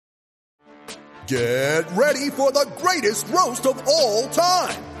Get ready for the greatest roast of all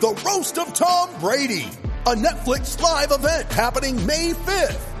time. The Roast of Tom Brady. A Netflix live event happening May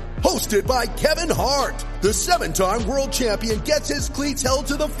 5th. Hosted by Kevin Hart. The 7-time world champion gets his cleats held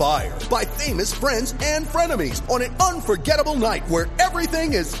to the fire by famous friends and frenemies on an unforgettable night where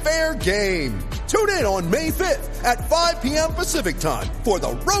everything is fair game. Tune in on May 5th at 5 p.m. Pacific time for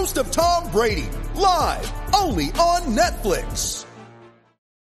the Roast of Tom Brady. Live only on Netflix.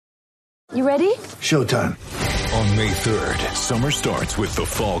 You ready? Showtime. On May 3rd, summer starts with The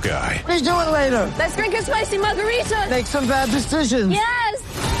Fall Guy. Let's do it later. Let's drink a spicy margarita. Make some bad decisions.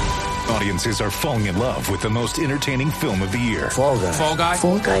 Yes! Audiences are falling in love with the most entertaining film of the year. Fall Guy. Fall Guy?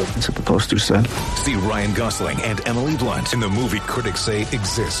 Fall Guy. That's what the poster said. See Ryan Gosling and Emily Blunt in the movie critics say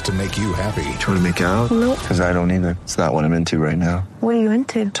exists to make you happy. Trying to make it out? Nope. Because I don't either. It's not what I'm into right now. What are you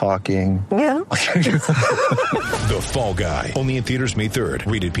into? Talking. Yeah. The Fall Guy. Only in theaters May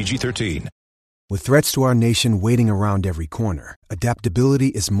 3rd. Rated PG-13. With threats to our nation waiting around every corner, adaptability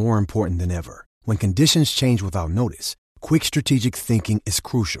is more important than ever. When conditions change without notice, quick strategic thinking is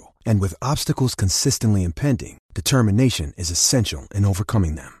crucial. And with obstacles consistently impending, determination is essential in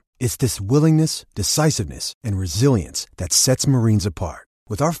overcoming them. It's this willingness, decisiveness, and resilience that sets Marines apart.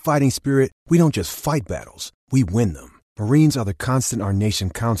 With our fighting spirit, we don't just fight battles, we win them. Marines are the constant our nation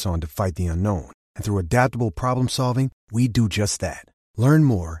counts on to fight the unknown. And through adaptable problem solving, we do just that. Learn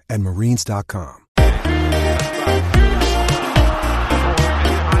more at marines.com.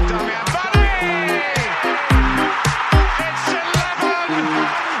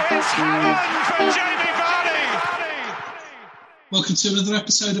 Welcome to another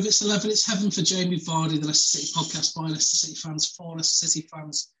episode of It's 11, It's Heaven for Jamie Vardy, the Leicester City podcast by Leicester City fans for Leicester City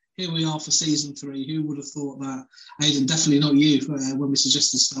fans. Here we are for season 3. Who would have thought that? Aidan, definitely not you when we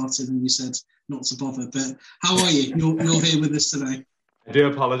suggested starting and you said not to bother. But how are you? You're here with us today. I do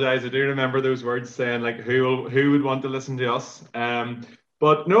apologise. I do remember those words saying like who would want to listen to us.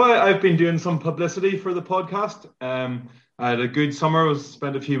 But no, I've been doing some publicity for the podcast. I had a good summer. I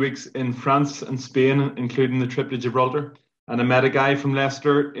spent a few weeks in France and Spain, including the trip to Gibraltar. And I met a guy from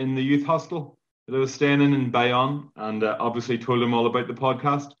Leicester in the youth hostel that I was staying in Bayonne, and obviously told him all about the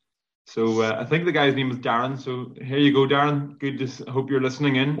podcast. So I think the guy's name was Darren. So here you go, Darren. Good to hope you're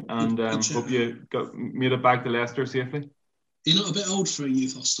listening in, and hope you made it back to Leicester safely. You're not a bit old for a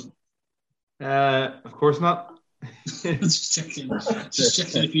youth hostel? Of course not. Just checking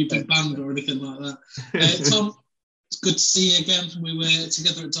if you've been banned or anything like that. Tom, it's good to see you again. We were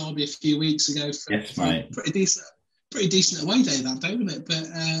together at Derby a few weeks ago for yes, mate. Pretty decent away day that day, wasn't it? But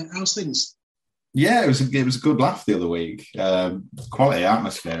how's things? Yeah, it was a good laugh the other week. Quality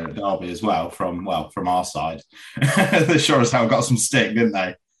atmosphere at Derby as well from our side. They sure as hell got some stick, didn't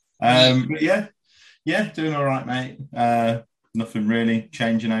they? But yeah, doing all right, mate. Nothing really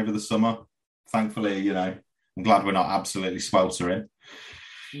changing over the summer. Thankfully, I'm glad we're not absolutely sweltering.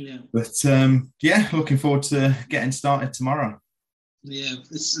 Yeah. But looking forward to getting started tomorrow. Yeah,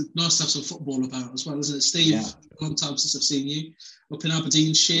 it's nice to have some football about as well, isn't it? Steve, a long time since I've seen you. Up in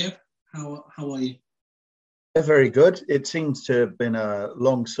Aberdeenshire, how are you? Yeah, very good. It seems to have been a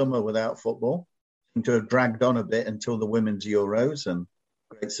long summer without football. Seemed to have dragged on a bit until the Women's Euros, and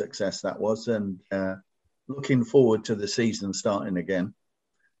great success that was. And looking forward to the season starting again,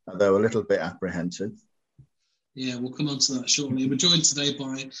 although a little bit apprehensive. Yeah, we'll come on to that shortly. We're joined today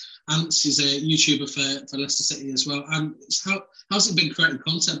by Ants, who's a YouTuber for Leicester City as well. And how's it been creating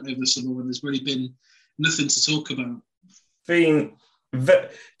content over the summer when there's really been nothing to talk about?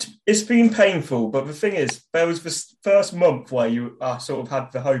 It's been painful, but the thing is, there was this first month where you sort of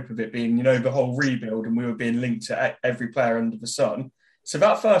had the hope of it being, the whole rebuild, and we were being linked to every player under the sun. So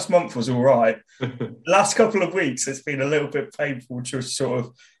that first month was all right. Last couple of weeks, it's been a little bit painful to sort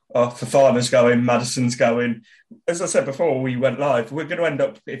of, Fofana's going, Maddison's going. As I said before we went live, we're going to end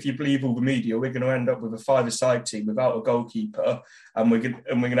up, if you believe all the media, we're going to end up with a 5-a-side team without a goalkeeper, and we're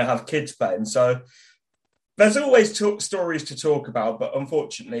going to have kids playing. So there's always stories to talk about, but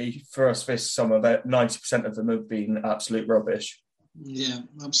unfortunately for us this summer, 90% of them have been absolute rubbish. Yeah,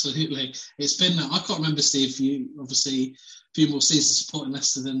 absolutely. It's been, I can't remember, Steve, you obviously a few more seasons supporting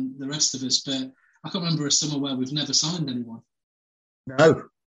Leicester than the rest of us, but I can't remember a summer where we've never signed anyone.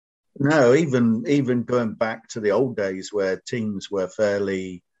 No, even going back to the old days where teams were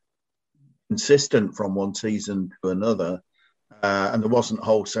fairly consistent from one season to another, and there wasn't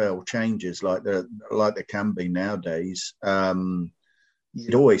wholesale changes like there can be nowadays.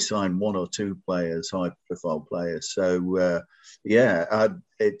 You'd always sign one or two players, high-profile players. So,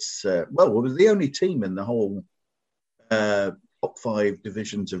 it's it was the only team in the whole top 5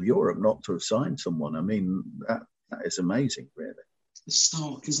 divisions of Europe not to have signed someone. I mean, that is amazing, really. It's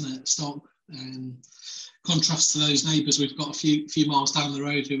stark, isn't it? Stark. Contrast to those neighbours, we've got a few miles down the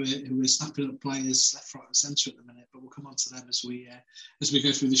road who are snapping up players left, right, and centre at the minute. But we'll come on to them as we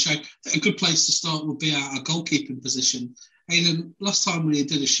go through the show. A good place to start would be our goalkeeping position. Aidan, last time we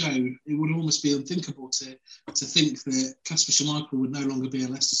did a show, it would almost be unthinkable to think that Kasper Schmeichel would no longer be a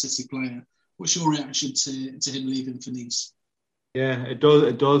Leicester City player. What's your reaction to him leaving for Nice? Yeah, it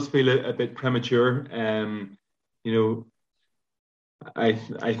does feel a bit premature.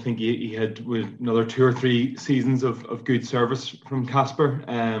 I think he had with another 2 or 3 seasons of good service from Kasper.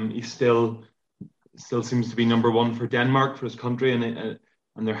 He still seems to be number one for Denmark, for his country, and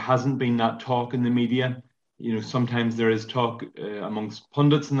there hasn't been that talk in the media. Sometimes there is talk amongst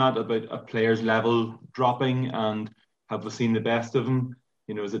pundits and that about a player's level dropping, and have we seen the best of him?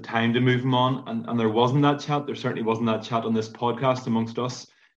 Is it time to move him on? And there wasn't that chat. There certainly wasn't that chat on this podcast amongst us.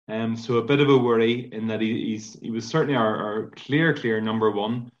 So a bit of a worry in that he was certainly our clear number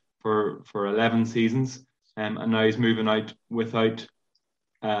one for 11 seasons, and now he's moving out without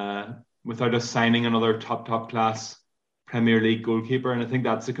us signing another top class Premier League goalkeeper. And I think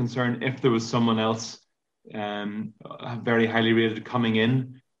that's a concern. If there was someone else very highly rated coming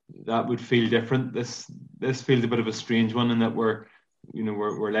in, that would feel different. This feels a bit of a strange one in that we're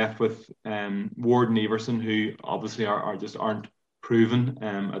left with Ward and Everson, who obviously aren't proven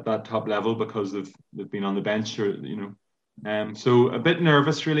at that top level because they've been on the bench, so a bit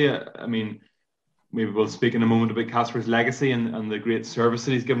nervous really. I mean, maybe we'll speak in a moment about Kasper's legacy and the great service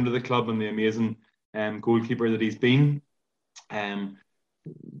that he's given to the club and the amazing goalkeeper that he's been,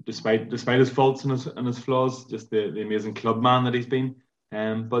 despite his faults and his flaws, just the amazing club man that he's been.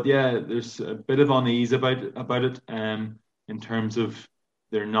 But yeah, there's a bit of unease about it in terms of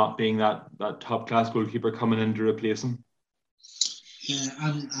there not being that top class goalkeeper coming in to replace him. Yeah,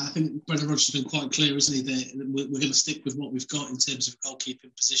 and I think Brendan Rodgers has been quite clear, isn't he, that we're going to stick with what we've got in terms of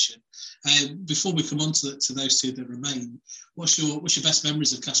goalkeeping position. Before we come on to those two that remain, what's your best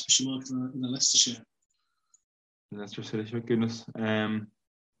memories of Kasper Schmeichel in the Leicester shirt? Leicester City shirt, goodness.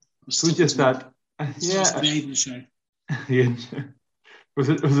 So just that, yeah. The Aidan show. Yeah. Was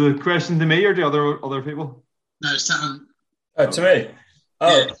it a question to me or to other people? No, it's to to me.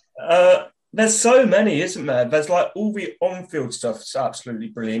 Oh, yeah. There's so many, isn't there? There's like all the on-field stuff is absolutely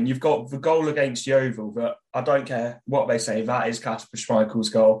brilliant. You've got the goal against Yeovil, but I don't care what they say. That is Kasper Schmeichel's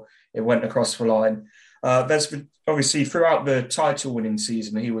goal. It went across the line. There's obviously throughout the title-winning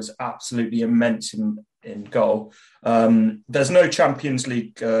season, he was absolutely immense in goal. There's no Champions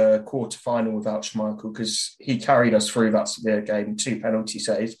League quarter-final without Schmeichel because he carried us through that severe game, 2 penalty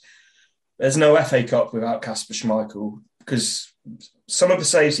saves. There's no FA Cup without Kasper Schmeichel because some of the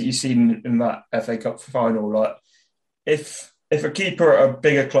saves that you've seen in that FA Cup final, like if a keeper at a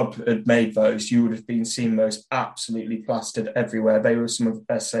bigger club had made those, you would have been seeing those absolutely plastered everywhere. They were some of the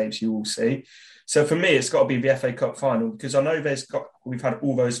best saves you will see. So for me, it's got to be the FA Cup final because I know we've had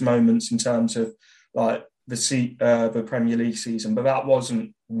all those moments in terms of like the Premier League season, but that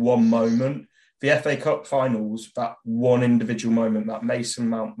wasn't one moment. The FA Cup final was that one individual moment, that Mason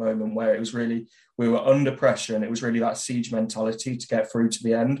Mount moment where it was really, we were under pressure and it was really that siege mentality to get through to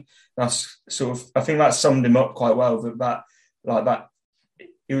the end. That's sort of, I think that summed him up quite well, that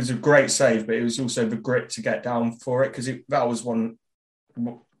it was a great save, but it was also the grit to get down for it because that was one,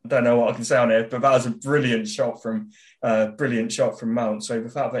 I don't know what I can say on it, but that was a brilliant shot from Mount. So the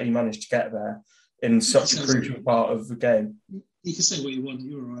fact that he managed to get there in such a crucial part of the game. You can say what you want,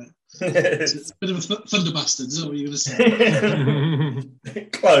 you're all right. It's a bit of a thunder bastard, is that what you're going to say?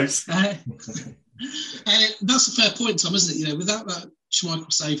 Close. That's a fair point, Tom, isn't it? Without that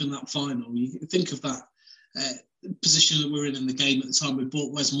Schmeichel save in that final, you think of that position that we're in the game at the time. We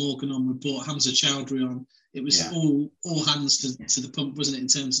brought Wes Morgan on, we brought Hamza Chowdhury on. It was all hands to the pump, wasn't it, in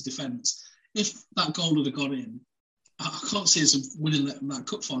terms of defence? If that goal had gone in, I can't see us winning that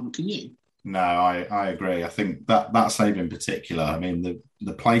cup final, can you? No, I agree. I think that save in particular, I mean,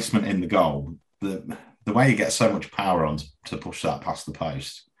 the placement in the goal, the way he gets so much power on to push that past the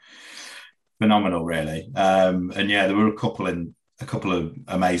post, phenomenal, really. And yeah, there were a couple of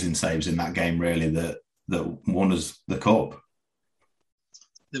amazing saves in that game, really, that won us the cup.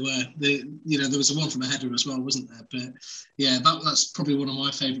 There were, there was a one from a header as well, wasn't there? But yeah, that's probably one of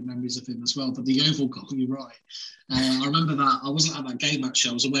my favourite memories of him as well. But the Yeovil goal, you're right. I remember that. I wasn't at that game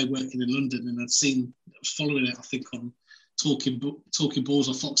actually. I was away working in London, and I'd seen following it, I think, on Talking Balls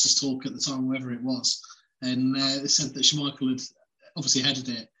or Fox's Talk at the time, wherever it was. And they said that Schmeichel had obviously headed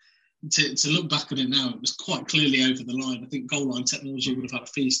it. To look back at it now, it was quite clearly over the line. I think goal line technology would have had a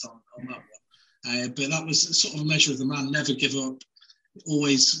feast on that one. But that was sort of a measure of the man, never give up.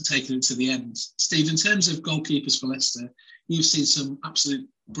 always taking it to the end. Steve, in terms of goalkeepers for Leicester, you've seen some absolute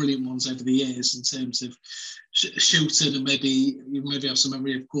brilliant ones over the years in terms of Shilton, and maybe you have some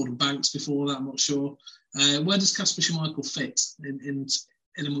memory of Gordon Banks before that, I'm not sure. Where does Kasper Schmeichel fit in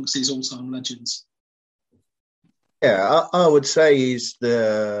amongst these all-time legends? Yeah, I would say he's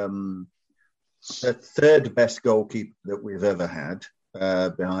the third best goalkeeper that we've ever had,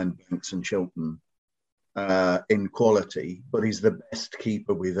 behind Banks and Shilton, in quality, but he's the best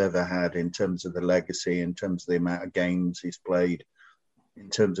keeper we've ever had in terms of the legacy, in terms of the amount of games he's played, in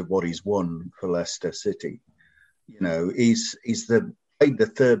terms of what he's won for Leicester City. You know, he's played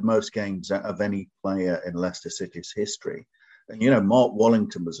the third most games out of any player in Leicester City's history. And, you know, Mark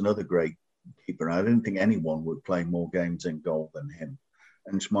Wallington was another great keeper. I don't think anyone would play more games in goal than him.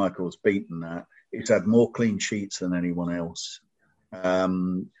 And Schmeichel's beaten that. He's had more clean sheets than anyone else.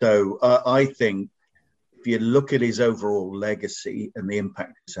 So I think if you look at his overall legacy and the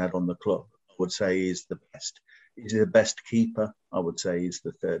impact he's had on the club, I would say he's the best. He's the best keeper. I would say he's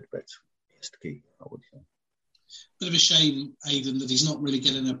the third best keeper, I would say. Bit of a shame, Aidan, that he's not really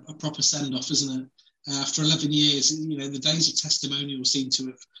getting a proper send-off, isn't it? After 11 years, you know, the days of testimonial seem to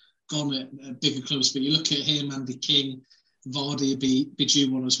have gone at bigger clubs. But you look at him, Andy King, Vardy would be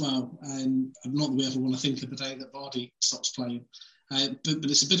due one as well. And not that we ever want to think of the day that Vardy stops playing. But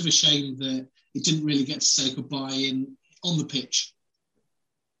it's a bit of a shame that he didn't really get to say goodbye on the pitch.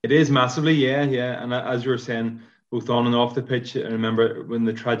 It is massively, yeah. And as you were saying, both on and off the pitch, I remember when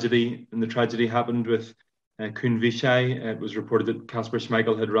the tragedy happened with Koen Vichai, it was reported that Kasper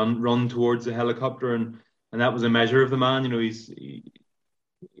Schmeichel had run towards a helicopter, and that was a measure of the man. You know,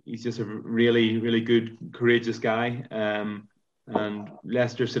 he's just a really, really good, courageous guy. And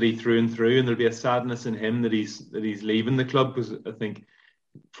Leicester City through and through, and there'll be a sadness in him that he's leaving the club, because I think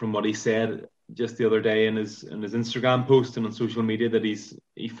from what he said just the other day in his Instagram post and on social media, that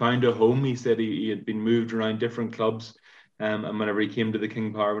he found a home. He said he had been moved around different clubs, and whenever he came to the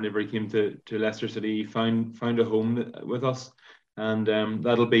King Power, whenever he came to Leicester City, he found a home with us, and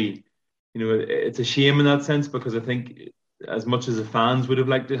that'll be, you know, it's a shame in that sense, because I think as much as the fans would have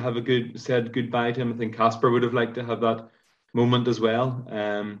liked to have said goodbye to him, I think Kasper would have liked to have that moment as well.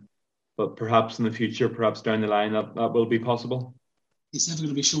 But perhaps in the future, perhaps down the line, that will be possible. He's never going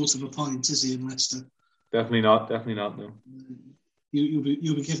to be short of a point, is he, in Leicester? Definitely not, no. You'll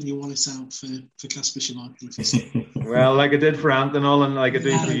be giving your wallet out for Kasper Schmeichel. Well, like I did for Anthony, and like I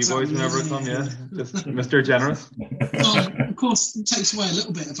do for you boys whenever I come, just Mr. Generous. Well, of course, it takes away a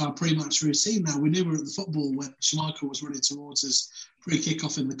little bit of our pre-match routine now. We knew we were at the football when Schmeichel was running towards us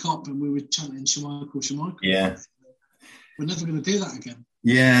pre-kick-off in the Kop, and we were chanting Schmeichel. Yeah. We're never going to do that again.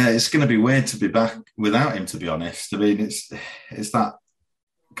 Yeah, it's going to be weird to be back without him, to be honest. I mean, it's that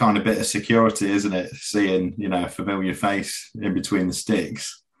kind of bit of security, isn't it? Seeing, you know, a familiar face in between the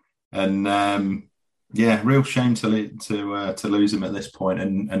sticks. And, real shame to lose him at this point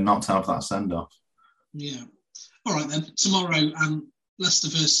and not to have that send-off. Yeah. All right, then. Tomorrow, Leicester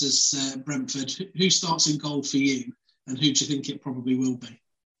versus Brentford. Who starts in goal for you, and who do you think it probably will be?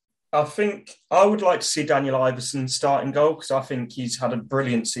 I think I would like to see Daniel Iverson start in goal, because I think he's had a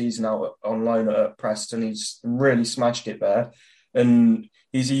brilliant season out on loan at Preston. He's really smashed it there. And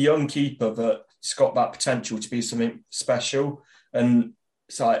he's a young keeper that's got that potential to be something special. And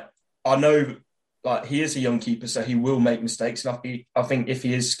it's like, I know, like, he is a young keeper, so he will make mistakes. And I think if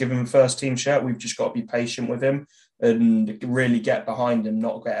he is given the first team shirt, we've just got to be patient with him and really get behind him,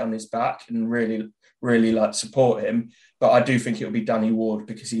 not get on his back, and really, really like support him. But I do think it'll be Danny Ward,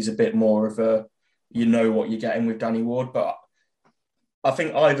 because he's a bit more of a, you know what you're getting with Danny Ward. But I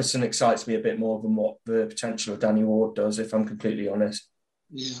think Iverson excites me a bit more than what the potential of Danny Ward does, if I'm completely honest.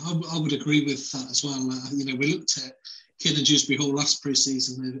 Yeah, I would agree with that as well. We looked at Kiernan Dewsbury Hall last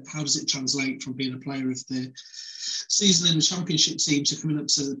pre-season. How does it translate from being a player of the season in the Championship team to coming up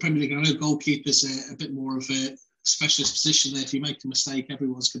to the Premier League? I know goalkeepers are a bit more of a specialist position there. If you make a mistake,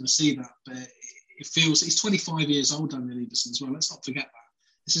 everyone's going to see that. But it feels he's 25 years old, Daniel Iverson, as well. Let's not forget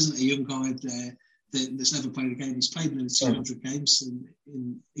that. This isn't a young guy that's never played a game. He's played nearly 200 games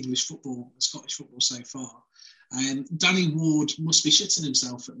in English football, Scottish football so far. And Danny Ward must be shitting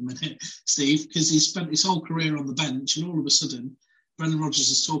himself at the minute, Steve, because he's spent his whole career on the bench, and all of a sudden, Brendan Rodgers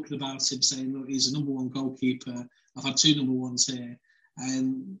is talking about him, saying, "Look, he's a number one goalkeeper. I've had 2 number ones here."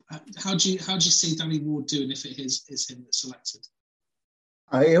 And how do you see Danny Ward doing if it is him that's selected?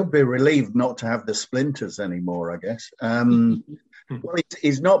 He'll be relieved not to have the splinters anymore, I guess. Well,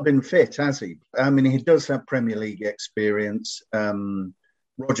 he's not been fit, has he? I mean, he does have Premier League experience.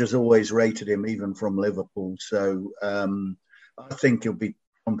 Rodgers always rated him, even from Liverpool. So I think he'll be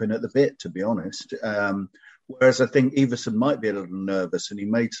chomping at the bit, to be honest. Whereas I think Everson might be a little nervous, and he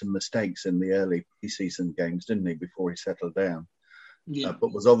made some mistakes in the early pre-season games, didn't he, before he settled down? Yeah.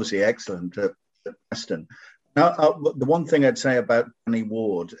 But was obviously excellent at Preston. Now, the one thing I'd say about Danny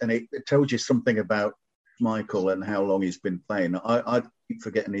Ward, and it tells you something about Michael and how long he's been playing. I keep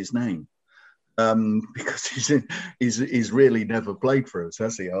forgetting his name because he's really never played for us,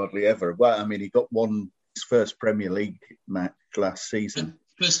 has he? Hardly ever. Well, I mean, he got his first Premier League match last season.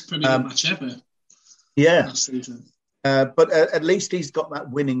 First Premier League match ever. Yeah. Last season. But at least he's got that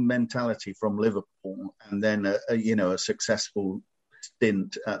winning mentality from Liverpool, and then a successful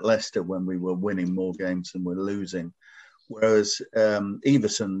stint at Leicester when we were winning more games than we're losing. Whereas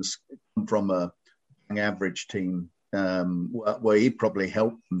Everson's come from a average team where he probably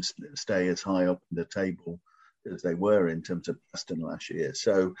helped them stay as high up in the table as they were in terms of Preston last year.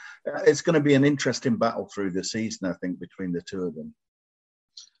 So it's going to be an interesting battle through the season, I think, between the two of them.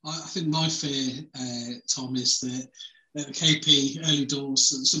 I think my fear, Tom, is that KP early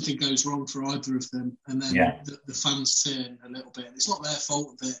doors, something goes wrong for either of them, and then the fans turn a little bit. It's not their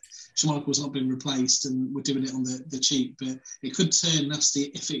fault that Schmeichel's not been replaced and we're doing it on the cheap, but it could turn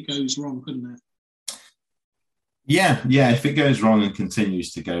nasty if it goes wrong, couldn't it? Yeah. If it goes wrong and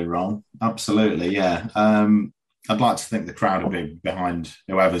continues to go wrong, absolutely, yeah. I'd like to think the crowd will be behind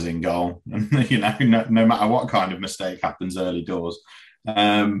whoever's in goal, and no matter what kind of mistake happens early doors.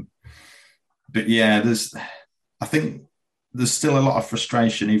 But yeah, I think there's still a lot of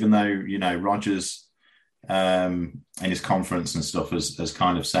frustration, even though Rodgers in his conference and stuff has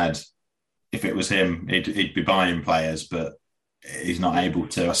kind of said if it was him, he'd be buying players, but he's not able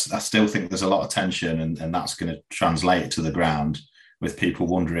to. I still think there's a lot of tension, and that's going to translate to the ground with people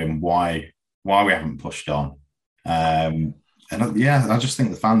wondering why we haven't pushed on. I just think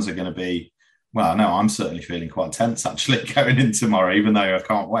the fans are going to be. Well, no, I'm certainly feeling quite tense actually going in tomorrow, even though I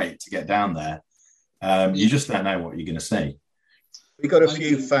can't wait to get down there. You just don't know what you're going to see. We've got a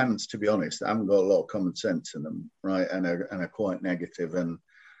few fans, to be honest, that haven't got a lot of common sense in them, right, and are quite negative. And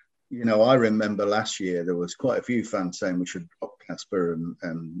I remember last year there was quite a few fans saying we should drop Kasper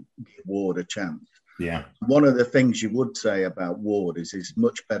and give Ward a chance. Yeah. One of the things you would say about Ward is he's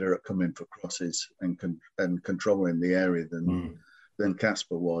much better at coming for crosses and controlling the area than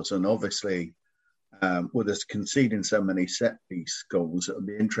Kasper was. And obviously, with us conceding so many set-piece goals, it would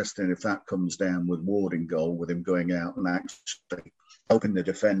be interesting if that comes down with Ward in goal, with him going out and actually helping the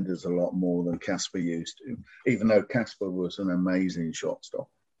defenders a lot more than Kasper used to, even though Kasper was an amazing shot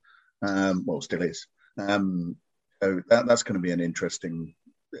stopper. Still is. So that's going to be an interesting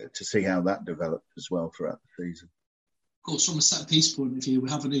to see how that develops as well throughout the season. Of course, from a set-piece point of view, we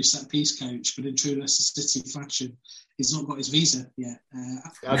have a new set-piece coach, but in true Leicester City fashion, he's not got his visa yet.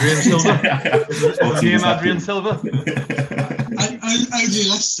 Adrian Silva? Team Adrian Silva? Only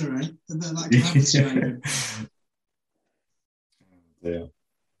Leicester, eh? And then that can happen to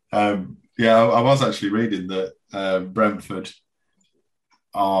him. I was actually reading that Brentford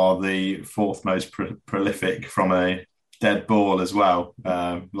are the fourth most prolific from a dead ball as well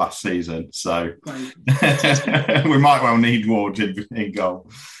last season. So we might well need Ward in goal.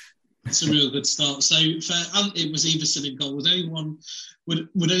 It's a real good start. So it was Everson in goal. Would anyone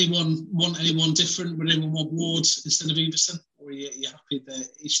want anyone different? Would anyone want Ward instead of Everson? Or are you happy that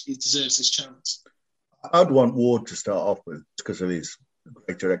he deserves his chance? I'd want Ward to start off with because of his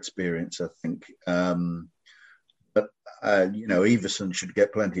greater experience, I think. Everson should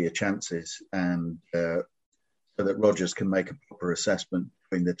get plenty of chances and so that Rodgers can make a proper assessment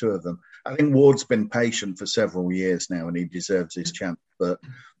between the two of them. I think Ward's been patient for several years now and he deserves his chance, but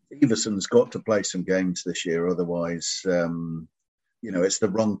Everson's got to play some games this year. Otherwise, it's the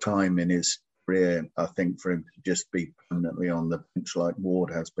wrong time in his career, I think, for him to just be permanently on the bench like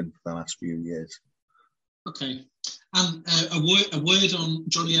Ward has been for the last few years. Okay. And a word on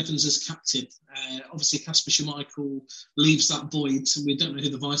Johnny Evans as captain. Obviously, Kasper Schmeichel leaves that void. We don't know who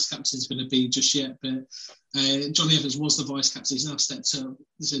the vice captain is going to be just yet, but Johnny Evans was the vice captain. He's now stepped up.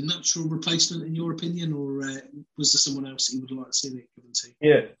 Is it a natural replacement in your opinion, or was there someone else that you would like to see that given to?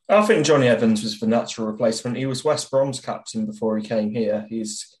 Yeah, I think Johnny Evans was the natural replacement. He was West Brom's captain before he came here.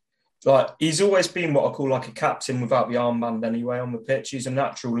 He's always been what I call like a captain without the armband anyway on the pitch. He's a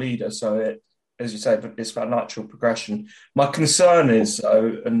natural leader, so as you say, but it's that natural progression. My concern is,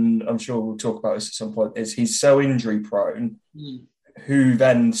 though, and I'm sure we'll talk about this at some point, is he's so injury prone. Who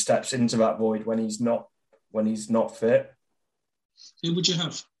then steps into that void when he's not fit? Who would you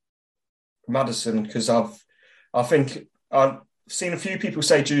have? Maddison, because I've seen a few people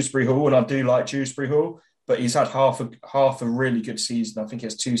say Dewsbury Hall, and I do like Dewsbury Hall, but he's had half a really good season. I think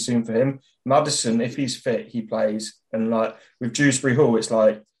it's too soon for him. Maddison, if he's fit, he plays, and like with Dewsbury Hall, it's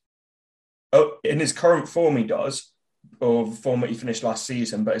like in his current form he does, or the form that he finished last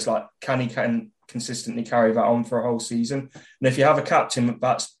season, but it's like, can he consistently carry that on for a whole season? And if you have a captain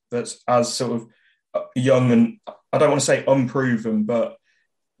that's as sort of young and, I don't want to say unproven, but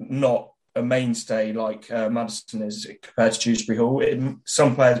not a mainstay like Maddison is compared to Dewsbury Hall,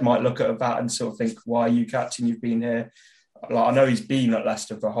 some players might look at that and sort of think, why are you captain? You've been here. Like, I know he's been at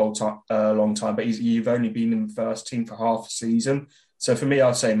Leicester for a whole time, long time, but you've only been in the first team for half a season. So for me,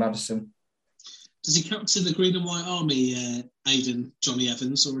 I'd say Maddison. Does he captain the Green and White Army, Aidan, Johnny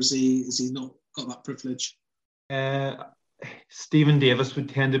Evans, or has he not got that privilege? Stephen Davis would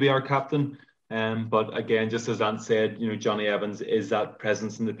tend to be our captain. But again, just as Ant said, Johnny Evans is that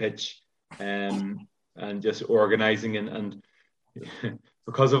presence in the pitch, and just organising and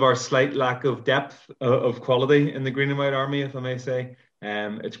because of our slight lack of depth of quality in the Green and White Army, if I may say,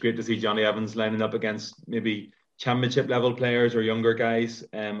 it's great to see Johnny Evans lining up against maybe championship level players or younger guys,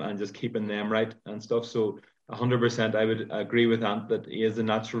 and just keeping them right and stuff. So 100% I would agree with Ant that he is a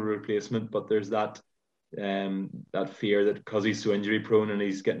natural replacement, but there's that fear that because he's so injury prone and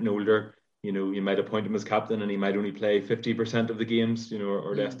he's getting older, you might appoint him as captain and he might only play 50% of the games,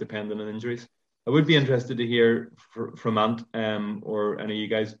 or less, depending on injuries. I would be interested to hear from Ant or any of you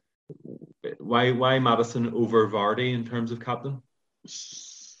guys, why Maddison over Vardy in terms of captain?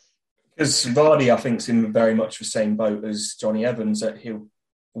 Because Vardy, I think, is in very much the same boat as Johnny Evans, that he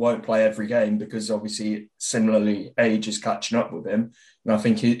won't play every game because obviously similarly age is catching up with him. And I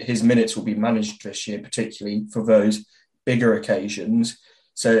think his minutes will be managed this year, particularly for those bigger occasions.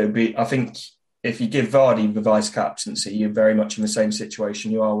 So I think if you give Vardy the vice captaincy, you're very much in the same situation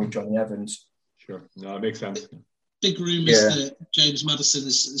you are with Johnny Evans. Sure, no, it makes sense. Big rumours that James Maddison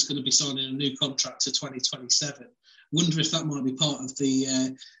is going to be signing a new contract to 2027. Wonder if that might be part of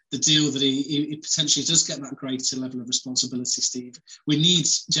the deal, that he potentially does get that greater level of responsibility, Steve. We need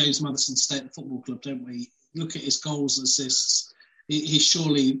James Maddison to stay at the football club, don't we? Look at his goals and assists. He's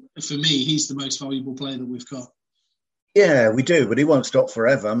surely, for me, he's the most valuable player that we've got. Yeah, we do, but he won't stop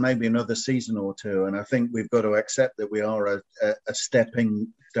forever, maybe another season or two. And I think we've got to accept that we are a stepping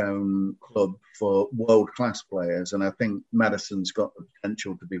stone club for world-class players. And I think Maddison's got the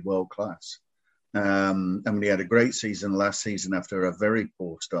potential to be world-class. He had a great season last season after a very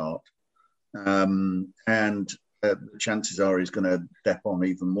poor start. The chances are he's going to step on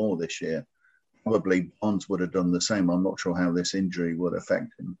even more this year. Probably Bonds would have done the same. I'm not sure how this injury would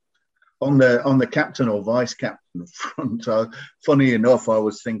affect him. On the captain or vice captain front, funny enough, I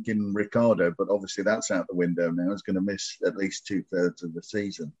was thinking Ricardo, but obviously that's out the window now. He's going to miss at least 2/3 of the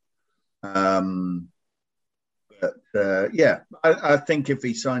season. I think if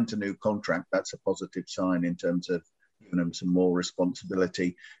he signs a new contract, that's a positive sign in terms of giving him some more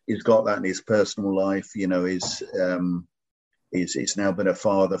responsibility. He's got that in his personal life. He's now been a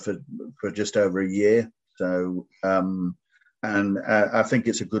father for just over a year. So, I think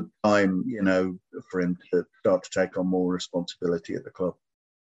it's a good time, for him to start to take on more responsibility at the club.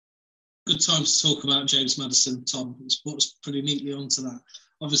 Good time to talk about James Maddison, Tom. It's what's pretty neatly onto that.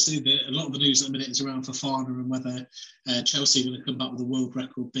 Obviously, a lot of the news at the minute is around Fofana and whether Chelsea are going to come back with a world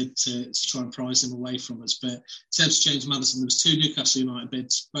record bid to try and prize him away from us. But in terms of James Maddison, there was 2 Newcastle United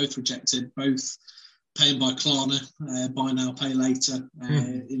bids, both rejected, both paying by Klarna, buy now, pay later,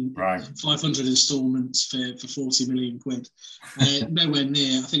 in 500 instalments for 40 million quid. Nowhere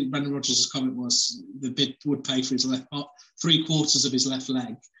near. I think Brendan Rodgers' comment was the bid would pay for his left part, 3/4 of his left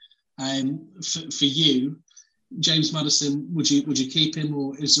leg. For you, James Maddison, would you keep him,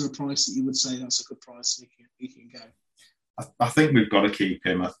 or is there a price that you would say that's a good price and he can go? I think we've got to keep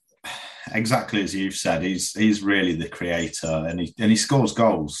him. Exactly as you've said, he's really the creator, and he scores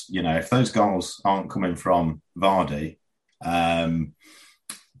goals. If those goals aren't coming from Vardy,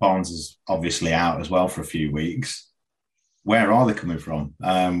 Barnes is obviously out as well for a few weeks. Where are they coming from?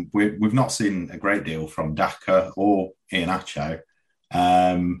 We've not seen a great deal from Daka or Iheanacho.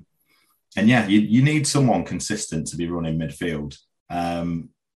 You need someone consistent to be running midfield.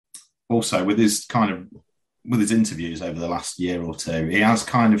 Also, with his interviews over the last year or two, he has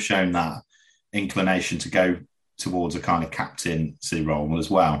kind of shown that inclination to go towards a kind of captaincy role as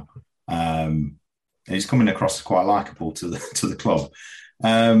well. He's coming across quite likeable to the club.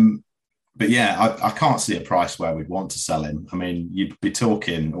 I can't see a price where we'd want to sell him. I mean, you'd be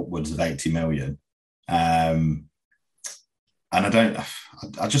talking upwards of 80 million. And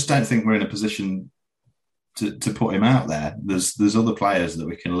I just don't think we're in a position to put him out there. There's other players that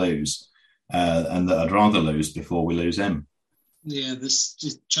we can lose. And that I'd rather lose before we lose him. Yeah, this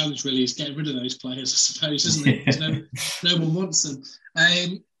challenge really is getting rid of those players, I suppose, isn't it? Because no one wants them.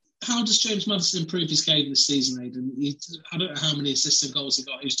 how does James Maddison improve his game this season, Aidan? I don't know how many assists and goals he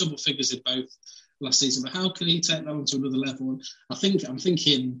got. He was double figures in both last season, but how can he take that on to another level? And I'm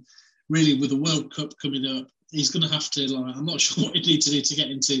thinking, really, with the World Cup coming up, he's going to have to, I'm not sure what he needs to do to get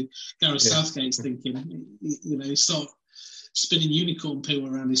into Gareth Southgate's thinking. Start spinning unicorn poo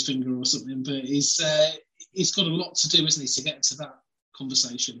around his finger or something. But he's got a lot to do, isn't he, to get to that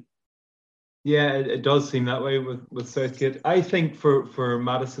conversation? Yeah, it does seem that way with Southgate. I think for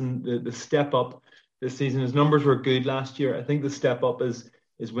Maddison, the step up this season, his numbers were good last year. I think the step up is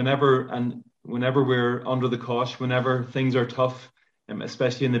whenever we're under the cosh, whenever things are tough,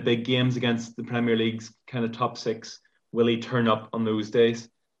 especially in the big games against the Premier League's kind of top six, will he turn up on those days?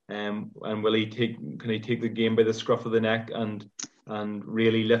 And can he take the game by the scruff of the neck and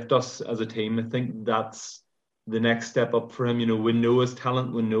really lift us as a team? I think that's the next step up for him. We know his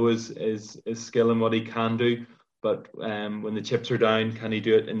talent, we know his skill and what he can do, but when the chips are down, can he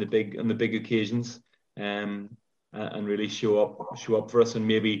do it on the big occasions, and really show up for us and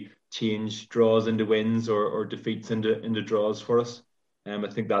maybe change draws into wins or defeats into draws for us? I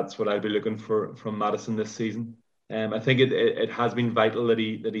think that's what I'll be looking for from Maddison this season. I think it has been vital that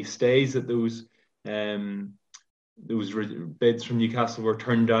he stays, that those bids from Newcastle were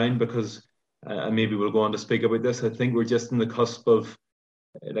turned down, because and maybe we'll go on to speak about this. I think we're just in the cusp of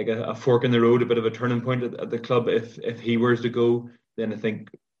like a fork in the road, a bit of a turning point at the club. If he were to go, then I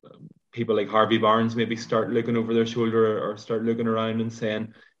think people like Harvey Barnes maybe start looking over their shoulder or start looking around and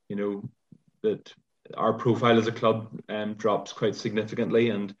saying, that our profile as a club drops quite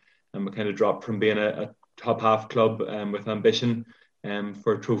significantly, and we kind of dropped from being a top half club with ambition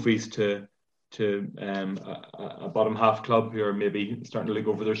for trophies to a bottom half club who are maybe starting to look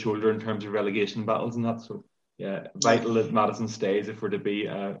over their shoulder in terms of relegation battles and that. So yeah, vital that Maddison stays if we're to be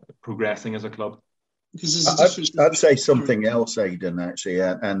progressing as a club. I'd say something else, Aidan, actually,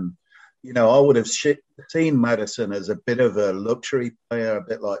 and I would have seen Maddison as a bit of a luxury player, a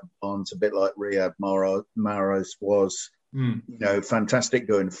bit like Barnes, a bit like Riyad Mahrez was. Fantastic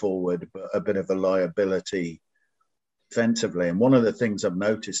going forward, but a bit of a liability defensively. And one of the things I've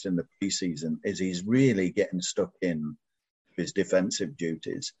noticed in the preseason is he's really getting stuck in his defensive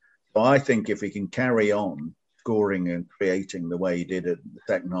duties. So I think if he can carry on scoring and creating the way he did at the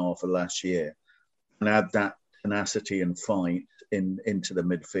second half of last year, and add that tenacity and fight into the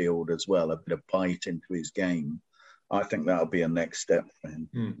midfield as well, a bit of bite into his game, I think that'll be a next step for him.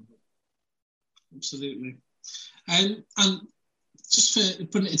 Absolutely. And just for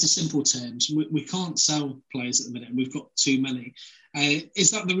putting it into simple terms, we can't sell players at the minute, and we've got too many.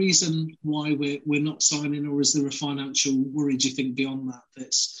 Is that the reason why we're not signing, or is there a financial worry, do you think, beyond that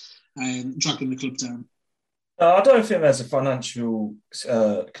that's dragging the club down? I don't think there's a financial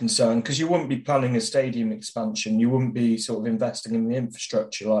concern, because you wouldn't be planning a stadium expansion. You wouldn't be sort of investing in the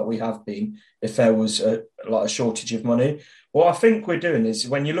infrastructure like we have been if there was a shortage of money. What I think we're doing is,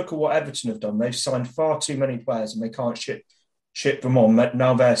 when you look at what Everton have done, they've signed far too many players and they can't ship them on.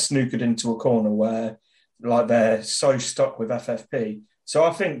 Now they're snookered into a corner where they're so stuck with FFP. So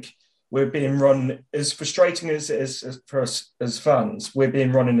I think we're being run, as frustrating as it is for us as fans, we're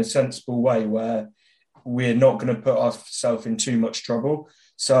being run in a sensible way where we're not going to put ourselves in too much trouble.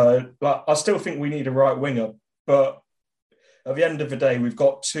 So I still think we need a right winger, but at the end of the day, we've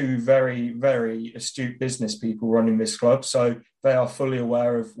got two very, very astute business people running this club, so they are fully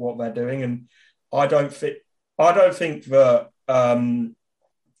aware of what they're doing. And I don't think that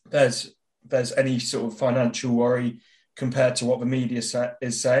there's any sort of financial worry compared to what the media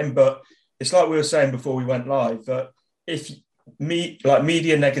is saying. But it's like we were saying before we went live, that if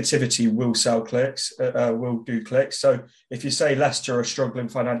media negativity will sell clicks, will do clicks. So if you say Leicester are struggling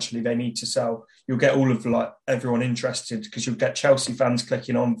financially, they need to sell, you'll get all of everyone interested, because you'll get Chelsea fans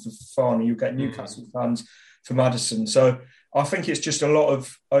clicking on for Fofana, you'll get Newcastle fans for Maddison. So I think it's just a lot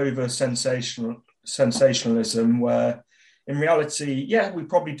of over sensationalism, where in reality, yeah, we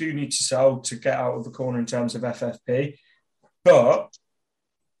probably do need to sell to get out of the corner in terms of FFP, but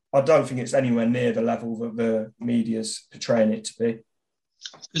I don't think it's anywhere near the level that the media's portraying it to be.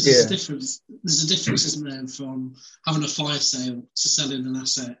 There's a difference. There's a difference, isn't there, from having a fire sale to selling an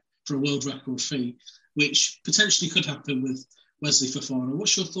asset for a world record fee, which potentially could happen with Wesley Fofana.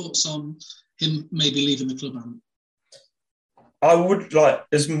 What's your thoughts on him maybe leaving the club, Ant? I would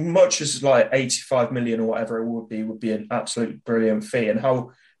as much as 85 million or whatever it would be an absolute brilliant fee. And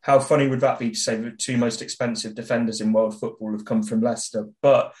how funny would that be to say the two most expensive defenders in world football have come from Leicester?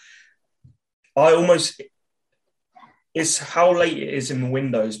 But it's how late it is in the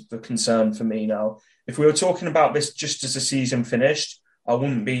windows the concern for me now. If we were talking about this just as the season finished, I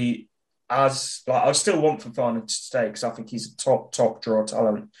wouldn't be as like I still want Fofana to stay because I think he's a top draw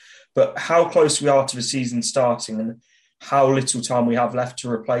talent. But how close we are to the season starting and how little time we have left to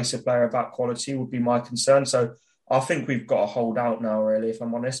replace a player of that quality would be my concern. So I think we've got to hold out now, really, if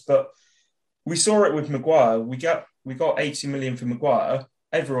I'm honest. But we saw it with Maguire. We got 80 million for Maguire.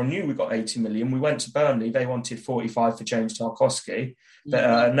 Everyone knew we got 80 million. We went to Burnley. They wanted 45 for James Tarkowski.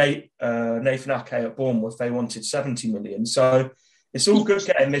 Nathan Ake at Bournemouth, they wanted 70 million. So it's all good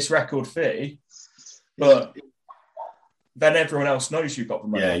getting this record fee, but then everyone else knows you've got the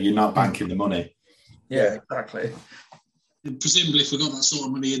money. Yeah, you're not banking the money. Yeah, exactly. Presumably, if we got that sort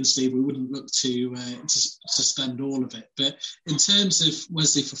of money in, Steve, we wouldn't look to spend all of it. But in terms of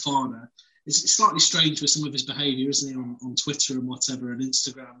Wesley Fofana, it's slightly strange with some of his behaviour, isn't he, on Twitter and whatever, and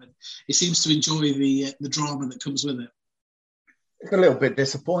Instagram, and he seems to enjoy the drama that comes with it. It's a little bit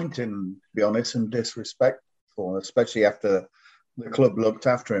disappointing, to be honest, and disrespectful, especially after the club looked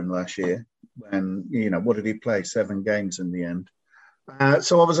after him last year. When, what did he play? 7 games in the end.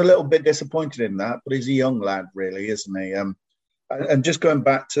 So I was a little bit disappointed in that, but he's a young lad, really, isn't he? And just going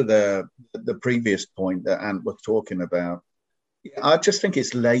back to the previous point that Ant was talking about, I just think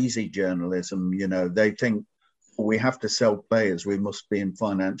it's lazy journalism. They think we have to sell players, we must be in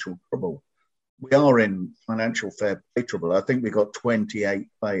financial trouble. We are in financial fair play trouble. I think we've got 28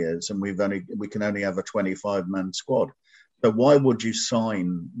 players and we can only have a 25-man squad. So why would you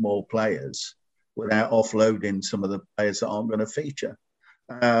sign more players without offloading some of the players that aren't going to feature?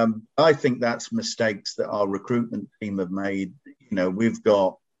 I think that's mistakes that our recruitment team have made. We've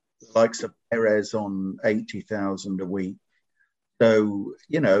got the likes of Perez on 80,000 a week. So,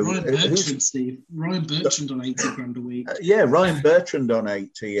 Ryan Bertrand, Steve. Ryan Bertrand on 80 grand a week. Ryan Bertrand on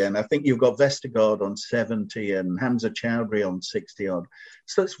 80. And I think you've got Vestergaard on 70 and Hamza Chowdhury on 60 odd.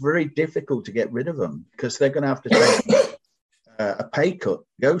 So it's very difficult to get rid of them because they're going to have to take a pay cut,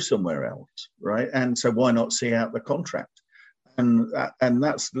 go somewhere else, right? And so why not see out the contract? And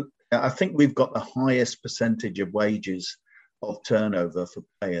that's, I think we've got the highest percentage of wages of turnover for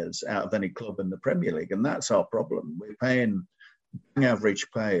players out of any club in the Premier League. And that's our problem. We're paying average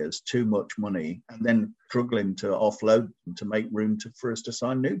players too much money and then struggling to offload them to make room for us to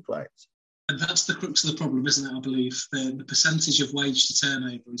sign new players. And that's the crux of the problem, isn't it? I believe the percentage of wage to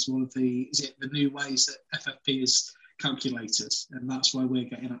turnover is one of the new ways that FFP is calculated, and that's why we're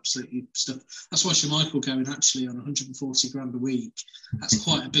getting absolutely stuff. That's why Schmeichel going actually on 140 grand a week. That's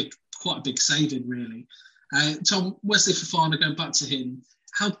quite a big saving, really. Tom, Wesley Fofana, going back to him,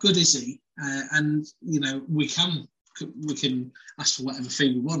 how good is he? And we can ask for whatever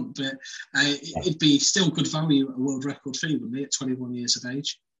fee we want, but it'd be still good value at a world record fee, wouldn't it, at 21 years of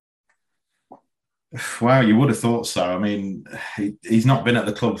age? Well, you would have thought so. I mean, he's not been at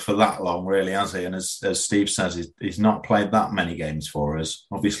the club for that long, really, has he? And as Steve says, he's not played that many games for us.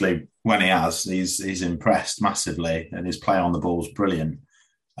 Obviously, when he has, he's impressed massively, and his play on the ball is brilliant.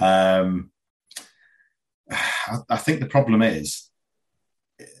 I think the problem is,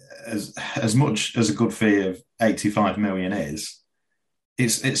 as much as a good fee of 85 million is,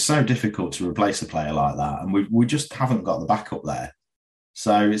 it's so difficult to replace a player like that, and we just haven't got the backup there.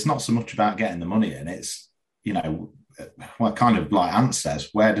 So it's not so much about getting the money in. It's, kind of like Ant says,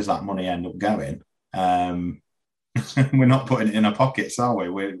 where does that money end up going? We're not putting it in our pockets, are we?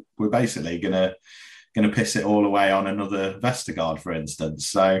 We're basically gonna piss it all away on another Vestergaard, for instance.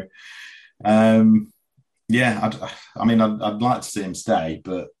 So, I'd like to see him stay,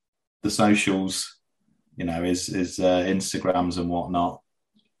 but the socials, his Instagrams and whatnot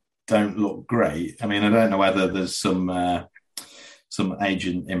don't look great. I mean, I don't know whether there's some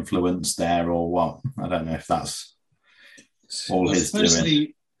agent influence there or what. I don't know if that's all his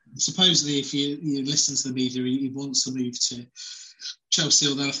doing. Supposedly, if you listen to the media, he wants to move to Chelsea.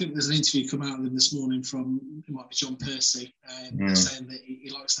 Although I think there's an interview come out of him this morning from, it might be John Percy, saying that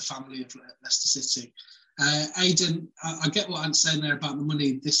he likes the family of Leicester City. Aidan, I get what I'm saying there about the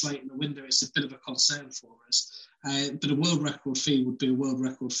money this late in the window. It's a bit of a concern for us. But a world record fee would be a world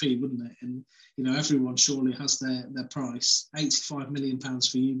record fee, wouldn't it? And, everyone surely has their price. £85 million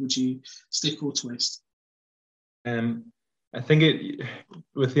for you. Would you stick or twist? I think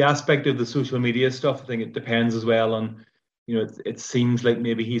with the aspect of the social media stuff, I think it depends as well on, it seems like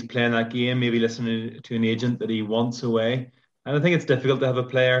maybe he's playing that game, maybe listening to an agent that he wants away. And I think it's difficult to have a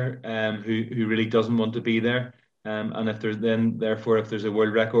player who really doesn't want to be there. And if there's a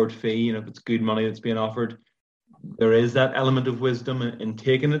world record fee, if it's good money that's being offered, there is that element of wisdom in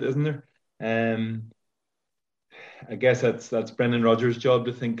taking it, isn't there? I guess that's Brendan Rodgers' job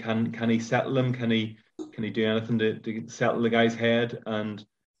to think, can he settle him? Can he do anything to settle the guy's head and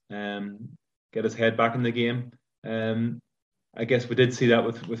get his head back in the game? I guess we did see that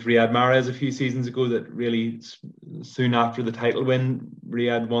with Riyad Mahrez a few seasons ago, that really soon after the title win,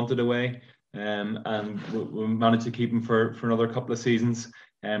 Riyad wanted away, and we managed to keep him for another couple of seasons.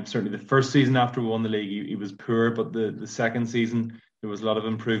 Certainly the first season after we won the league, he was poor, but the second season, there was a lot of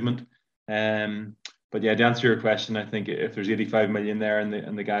improvement. But yeah, to answer your question, I think if there's 85 million there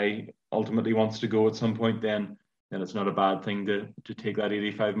and the guy ultimately wants to go at some point, then it's not a bad thing to take that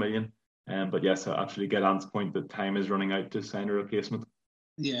 85 million. But yes, I absolutely get Ant's point that time is running out to sign a replacement.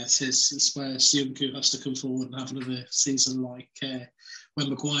 Yeah, it's where Sionku has to come forward and have another season like when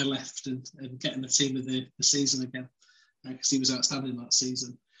Maguire left and getting the team of the season again, because he was outstanding that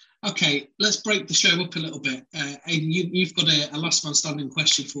season. Okay, let's break the show up a little bit. Aidan, you've got a last man standing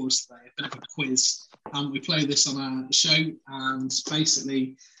question for us today, a bit of a quiz. We play this on our show, and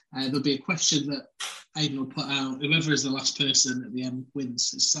basically there'll be a question that Aidan will put out. Whoever is the last person at the end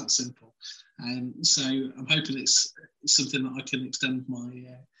wins. It's that simple. So I'm hoping it's something that I can extend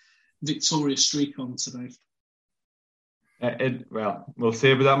my victorious streak on today. Well, we'll see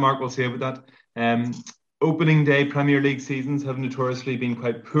about that, Mark. We'll see about that. Opening day Premier League seasons have notoriously been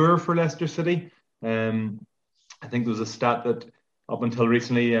quite poor for Leicester City. I think there was a stat that up until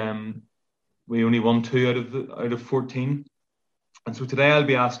recently, we only won 2 out of 14. And so today I'll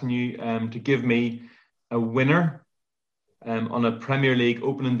be asking you to give me a winner on a Premier League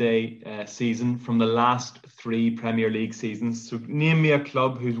opening day season from the last 3 Premier League seasons. So name me a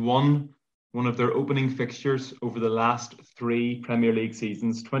club who's won one of their opening fixtures over the last 3 Premier League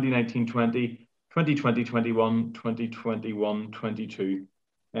seasons, 2019-20, 2020-21, 2021-22.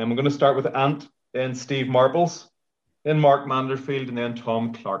 We're going to start with Ant, then Steve Marbles, then Mark Manderfield, and then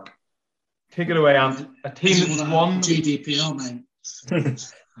Tom Clark. Take it away, Ant. A team that's won GDPR, mate.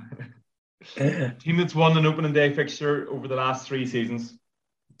 A team that's won an opening day fixture over the last 3 seasons.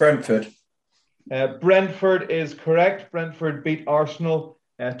 Brentford. Brentford is correct. Brentford beat Arsenal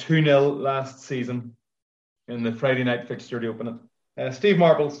 2-0 last season in the Friday night fixture to open it. Steve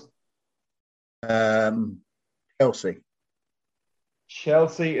Marbles. Chelsea.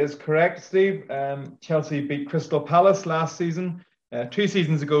 Chelsea is correct, Steve. Chelsea beat Crystal Palace last season. 2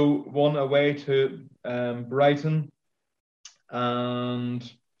 seasons ago, won away to Brighton.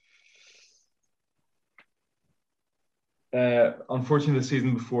 And unfortunately, the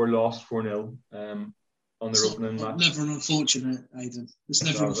season before lost 4-0 on their opening match. Never an unfortunate, Aidan. It's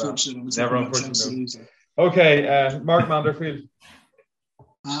never unfortunate. Never unfortunate. Okay, Mark Manderfield.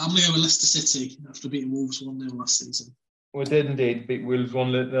 I'm going to go with Leicester City after beating Wolves 1-0 last season. We did indeed beat Wolves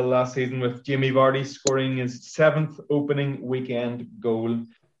 1-0 last season with Jamie Vardy scoring his 7th opening weekend goal.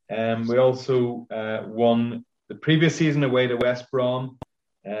 We also won the previous season away to West Brom,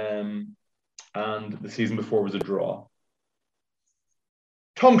 and the season before was a draw.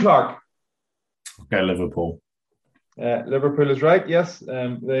 Tom Clark. Okay, Liverpool. Liverpool is right, yes.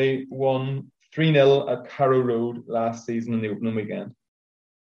 They won 3-0 at Carrow Road last season in the opening weekend.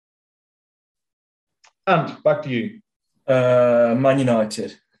 And back to you. Man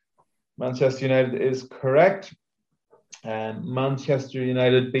United. Manchester United is correct. Manchester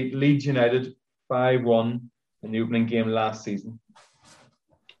United beat Leeds United 5-1 in the opening game last season.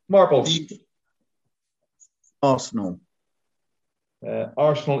 Marbles. Arsenal.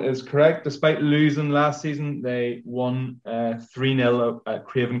 Arsenal is correct. Despite losing last season, they won 3-0 at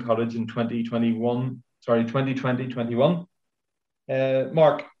Craven Cottage in 2020-21.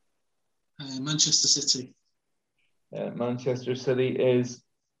 Mark. Manchester City. Manchester City is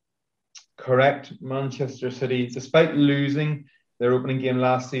correct. Manchester City, despite losing their opening game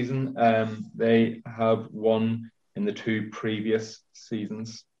last season, they have won in the 2 previous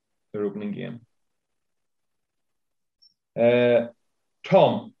seasons their opening game.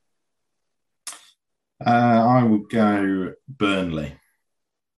 Tom. I would go Burnley.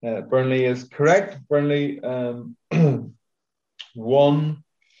 Burnley is correct. Burnley won.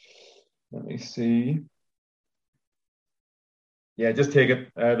 Let me see. Yeah, just take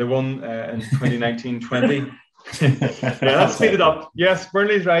it. They won in 2019-20. Yeah, let's speed it up. Yes,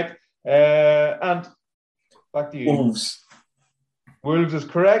 Burnley's right. And back to you. Wolves. Wolves is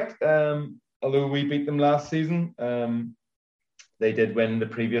correct. Although we beat them last season, they did win the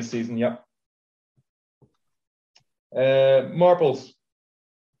previous season. Yep. Marbles.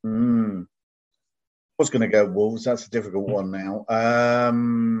 I was going to go Wolves. That's a difficult one now.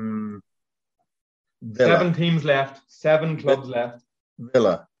 Villa. 7 teams left. 7 clubs left.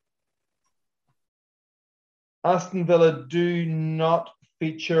 Villa. Aston Villa do not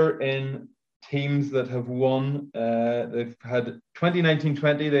feature in teams that have won. They've had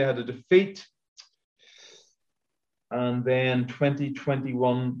 2019-20, they had a defeat. And then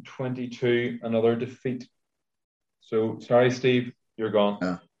 2021-22, another defeat. So, sorry, Steve, you're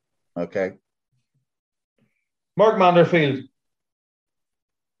gone. Okay. Mark Manderfield.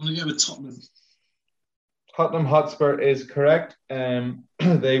 I'm going to go with Tottenham. Tottenham Hotspur is correct.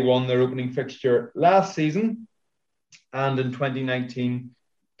 They won their opening fixture last season and in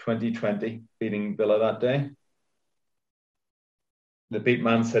 2019-2020, beating Villa that day. They beat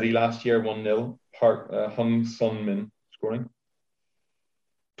Man City last year 1-0. Hung Sun Min scoring.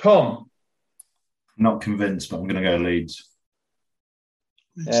 Tom. Not convinced, but I'm going to go Leeds.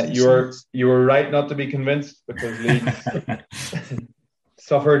 You were right not to be convinced, because Leeds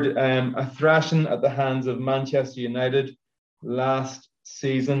suffered a thrashing at the hands of Manchester United last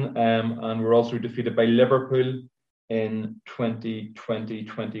season, and were also defeated by Liverpool in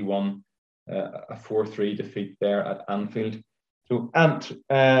 2020-21, a 4-3 defeat there at Anfield. So, Ant,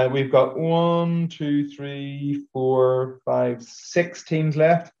 we've got 6 teams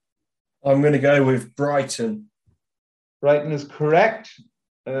left. I'm going to go with Brighton. Brighton is correct.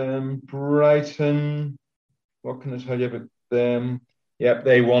 Brighton, what can I tell you about them? Yep,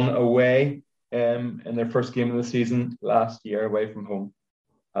 they won away in their first game of the season last year away from home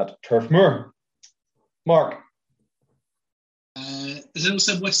at Turf Moor. Mark. Has anyone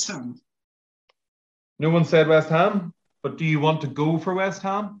said West Ham? No one said West Ham, but do you want to go for West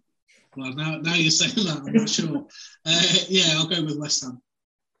Ham? Well, now you're saying that, I'm not sure. Yeah, I'll go with West Ham.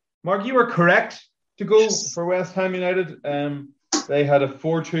 Mark, you were correct to go for West Ham United. They had a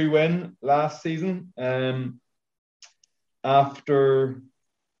 4-2 win last season after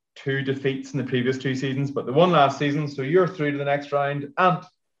 2 defeats in the previous 2 seasons, but they won last season, so you're through to the next round. Ant.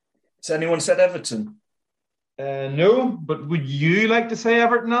 Has anyone said Everton? No, but would you like to say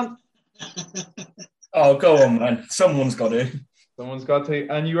Everton, Ant? Oh, go on, man. Someone's got to. Someone's got to.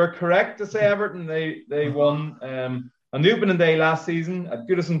 And you are correct to say Everton. They won on the opening day last season at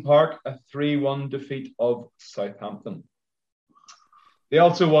Goodison Park, a 3-1 defeat of Southampton. They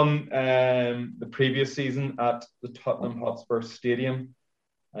also won the previous season at the Tottenham Hotspur Stadium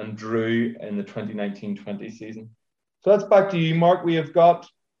and drew in the 2019-20 season. So that's back to you, Mark. We have got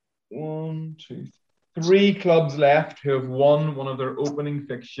 3 clubs left who have won one of their opening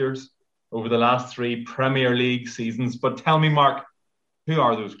fixtures over the last 3 Premier League seasons. But tell me, Mark, who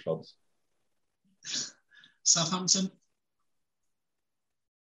are those clubs? Southampton?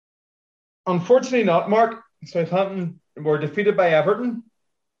 Unfortunately not, Mark. Southampton were defeated by Everton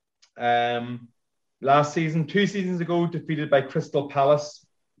last season. 2 seasons ago, defeated by Crystal Palace.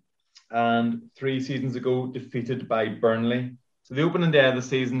 And 3 seasons ago, defeated by Burnley. So the opening day of the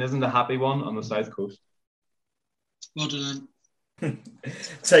season isn't a happy one on the South Coast. Well done.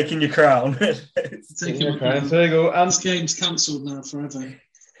 Taking your crown. Taking your crown. So there you go. This game's cancelled now forever.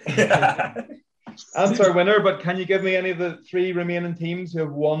 Ant's our winner, but can you give me any of the 3 remaining teams who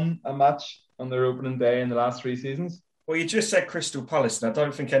have won a match on their opening day in the last 3 seasons? Well, you just said Crystal Palace, and I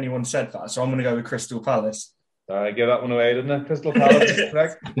don't think anyone said that, so I'm going to go with Crystal Palace. I gave that one away, didn't I? Crystal Palace is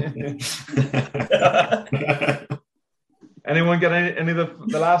correct. Anyone get any of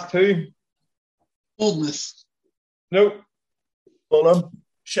the last 2? Bournemouth. Nope. Fulham.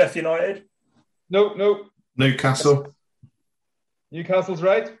 Sheffield United. Nope. Newcastle. Newcastle's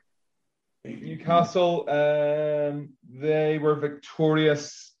right. Newcastle, they were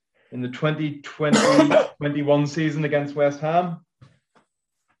victorious in the 2020-21 season against West Ham.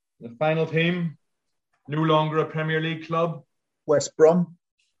 The final team, no longer a Premier League club. West Brom.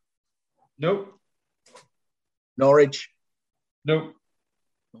 Nope. Norwich. Nope.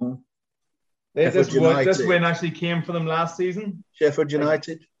 Oh. This win actually came for them last season. Sheffield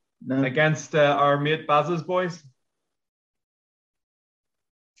United. No. Against our mate Baz's boys.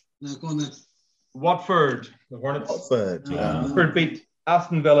 No, go on then. Watford. The Hornets. Watford beat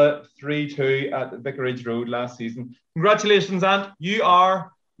Aston Villa 3-2 at Vicarage Road last season. Congratulations, Ant. You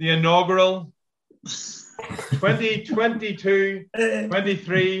are the inaugural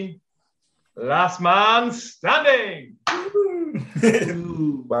 2022-23 last man standing.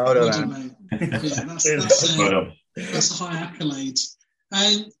 Well done, mate. Yeah, that's a high accolade.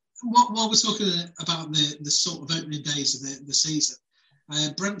 And while we're talking about the sort of opening days of the season,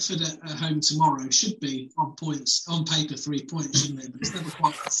 Brentford at home tomorrow should be on paper 3 points, shouldn't it? But it's never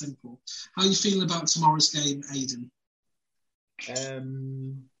quite that simple. How are you feeling about tomorrow's game, Aidan?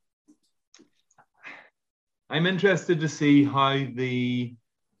 I'm interested to see how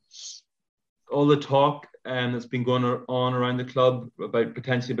all the talk that's been going on around the club about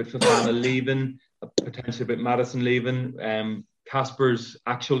potentially about Fofana leaving, potentially about Maddison leaving, Casper's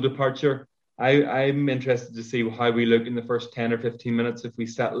actual departure. I'm interested to see how we look in the first 10 or 15 minutes if we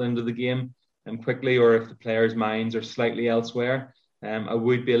settle into the game quickly, or if the players' minds are slightly elsewhere. I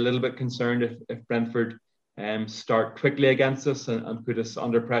would be a little bit concerned if Brentford start quickly against us and put us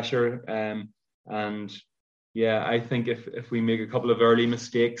under pressure. And yeah, I think if we make a couple of early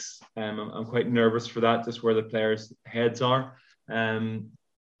mistakes, I'm quite nervous for that, just where the players' heads are. I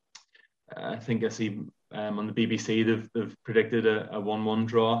think I see on the BBC they've predicted a 1-1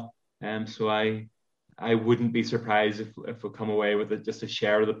 draw. So I wouldn't be surprised if we come away with just a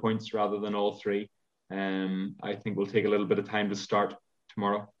share of the points rather than all three. I think we'll take a little bit of time to start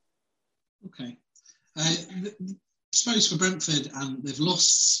tomorrow. Okay. I suppose for Brentford, they've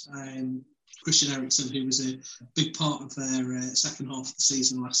lost Christian Eriksen, who was a big part of their second half of the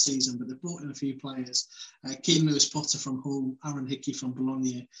season last season, but they've brought in a few players. Keane Lewis-Potter from Hull, Aaron Hickey from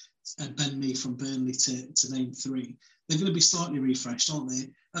Bologna, and Ben Mee from Burnley, to name three. They're going to be slightly refreshed, aren't they?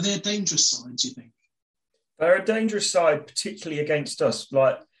 Are they a dangerous side, do you think? They're a dangerous side, particularly against us.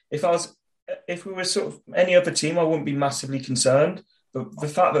 Like, if we were sort of any other team, I wouldn't be massively concerned. But the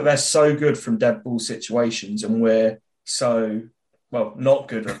fact that they're so good from dead ball situations and we're so, well, not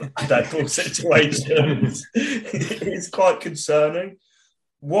good at dead ball situations is quite concerning.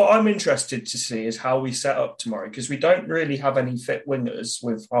 What I'm interested to see is how we set up tomorrow, because we don't really have any fit wingers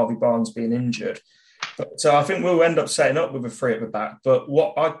with Harvey Barnes being injured. So I think we'll end up setting up with a three at the back. But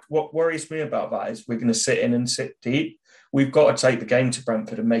what worries me about that is we're going to sit in and sit deep. We've got to take the game to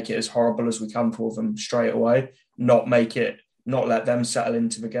Brentford and make it as horrible as we can for them straight away, not let them settle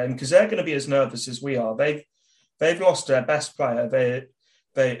into the game, because they're going to be as nervous as we are. They've lost their best player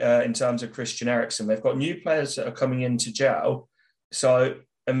they in terms of Christian Eriksen. They've got new players that are coming into gel. So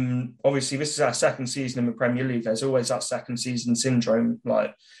obviously this is our second season in the Premier League. There's always that second season syndrome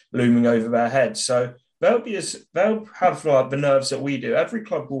like looming over their heads. So they'll have like the nerves that we do. Every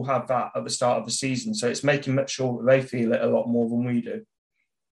club will have that at the start of the season. So it's making sure that they feel it a lot more than we do.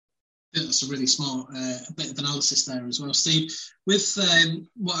 Yeah, that's a really smart bit of analysis there as well, Steve. With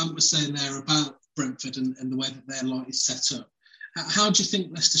what Ant was saying there about Brentford and the way that their line is set up, how do you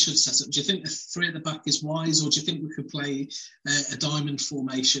think Leicester should set up? Do you think a three at the back is wise, or do you think we could play a diamond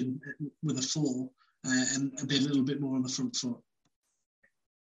formation with a four and be a little bit more on the front foot?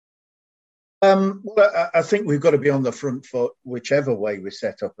 Well, I think we've got to be on the front foot whichever way we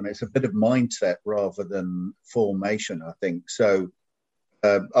set up, and it's a bit of mindset rather than formation, I think. So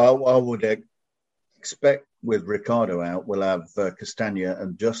I would expect with Ricardo out, we'll have Castagna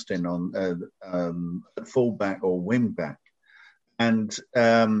and Justin on full-back or wing-back. And,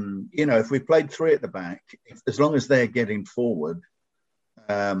 if we played three at the back, as long as they're getting forward,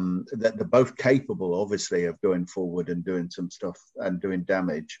 that they're both capable, obviously, of going forward and doing some stuff and doing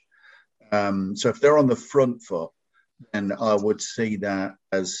damage. So if they're on the front foot, then I would see that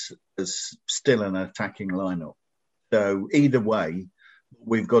as still an attacking lineup. So either way,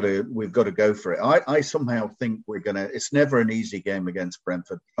 we've got to go for it. I somehow think it's never an easy game against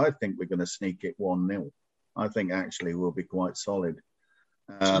Brentford. I think we're going to sneak it 1-0. I think actually we'll be quite solid.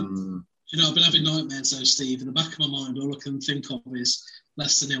 I've been having nightmares though, Steve. In the back of my mind, all I can think of is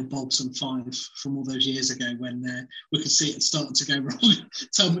Leicester 0, Bolton 5 from all those years ago when we could see it starting to go wrong.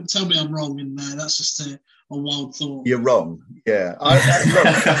 Tell me I'm wrong, and that's just a wild thought. You're wrong. Yeah. Well,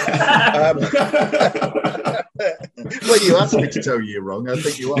 you asked me to tell you you're wrong. I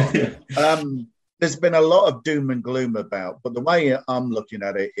think you are. There's been a lot of doom and gloom about, but the way I'm looking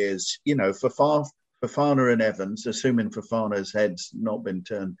at it is, Fofana and Evans, assuming Fofana's head's not been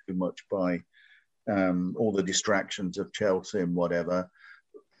turned too much by all the distractions of Chelsea and whatever.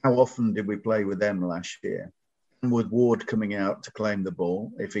 How often did we play with them last year? And with Ward coming out to claim the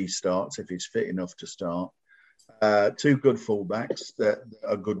ball, if he starts, if he's fit enough to start. Two good fullbacks that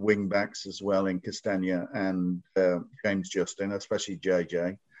are good wing backs as well in Castagna and James Justin, especially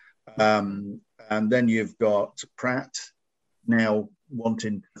JJ. And then you've got Pratt now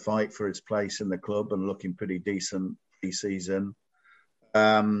wanting to fight for his place in the club and looking pretty decent pre-season.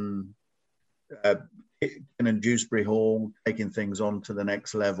 And Dewsbury Hall taking things on to the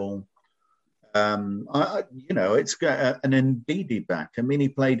next level. It's got an Ndidi back. I mean, he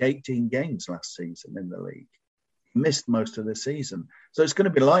played 18 games last season in the league. He missed most of the season. So it's going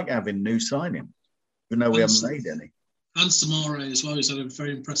to be like having new signings, even though we haven't made any. And Samara as well. He's had a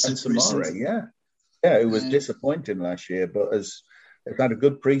very impressive pre-season. Yeah, it was disappointing last year, but they've had a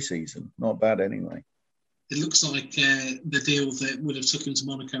good pre-season. Not bad anyway. It looks like the deal that would have took him to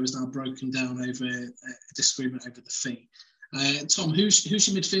Monaco is now broken down over a disagreement over the fee. Tom, who's your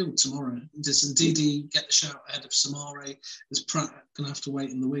midfield tomorrow? Does Ndidi get the shout ahead of Samare? Is Pratt going to have to wait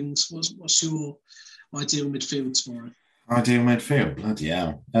in the wings? What's your ideal midfield tomorrow? Ideal midfield? Bloody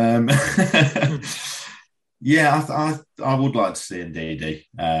hell. Yeah, I would like to see Ndidi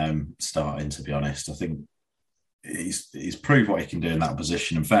starting, to be honest. I think he's proved what he can do in that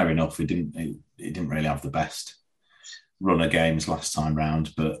position, and fair enough, he didn't really have the best run of games last time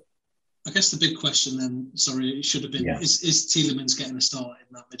round. But I guess the big question then, sorry, it should have been: is Tielemans getting a start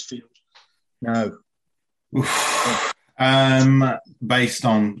in that midfield? No. Based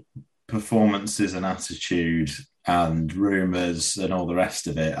on performances and attitude and rumours and all the rest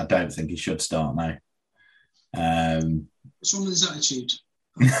of it, I don't think he should start now. What's wrong with his attitude?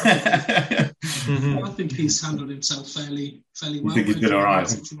 I think he's handled himself fairly well. You think he's been all right?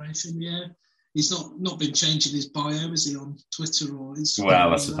 Situation, yeah. He's not been changing his bio, is he, on Twitter or Instagram?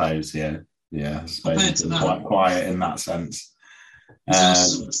 Well, I suppose, yeah. I suppose he's been quite quiet in that sense.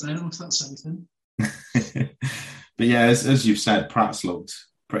 If that's anything. But yeah, as you've said, Pratt's looked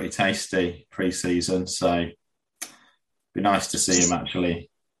pretty tasty pre-season, so it'd be nice to see him actually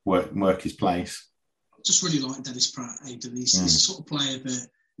work his place. Just really like Dennis Pratt, Aidan. He's the sort of player that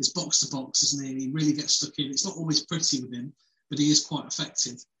is box to box, isn't he? He really gets stuck in. It's not always pretty with him, but he is quite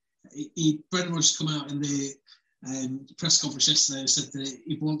effective. Brendan Rodgers come out in the press conference yesterday and said that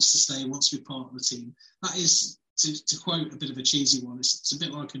he wants to stay, wants to be part of the team. That is, to quote a bit of a cheesy one, it's a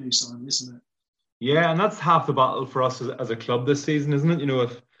bit like a new signing, isn't it? Yeah, and that's half the battle for us as a club this season, isn't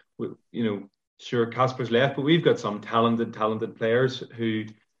it? Sure, Casper's left, but we've got some talented players who,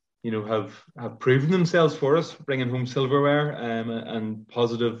 have proven themselves for us, bringing home silverware and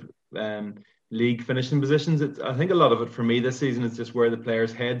positive league finishing positions. I think a lot of it for me this season is just where the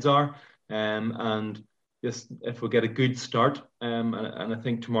players' heads are, and just if we get a good start, and I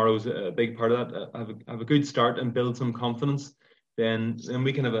think tomorrow's a big part of that. Have a good start and build some confidence, then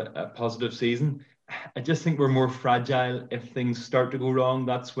we can have a positive season. I just think we're more fragile if things start to go wrong.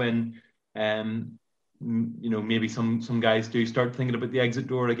 That's when, maybe some guys do start thinking about the exit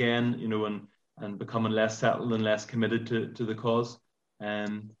door again, and becoming less settled and less committed to the cause.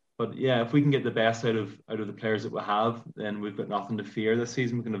 But yeah, if we can get the best out of the players that we have, then we've got nothing to fear this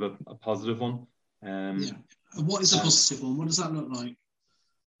season. We can have a positive one. What is a positive one? What does that look like?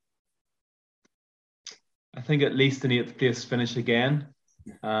 I think at least an 8th place finish again,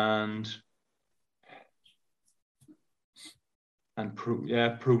 and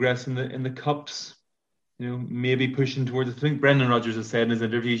progress in the cups. Maybe pushing towards. I think Brendan Rodgers has said in his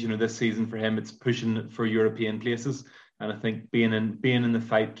interviews, this season for him it's pushing for European places, and I think being in the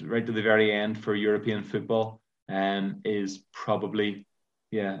fight right to the very end for European football is probably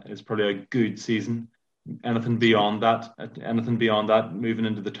a good season. Anything beyond that, moving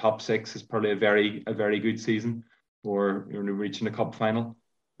into the top 6 is probably a very good season, or reaching a cup final.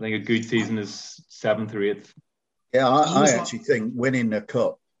 I think a good season is 7th or 8th. Yeah, I actually think winning a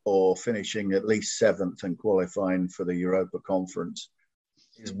cup or finishing at least 7th and qualifying for the Europa Conference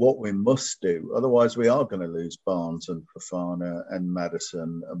is what we must do. Otherwise, we are going to lose Barnes and Fofana and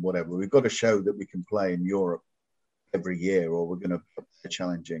Maddison and whatever. We've got to show that we can play in Europe every year, or we're going to be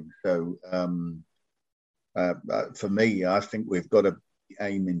challenging. So, for me, I think we've got to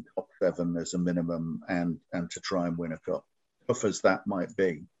aim in top 7 as a minimum, and to try and win a cup, tough as that might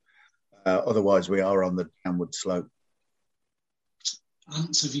be. Otherwise, we are on the downward slope.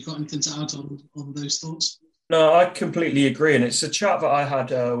 Ant, have you got anything to add on those thoughts? No, I completely agree. And it's a chat that I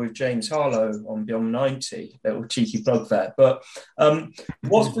had with James Harlow on Beyond 90, little cheeky plug there. But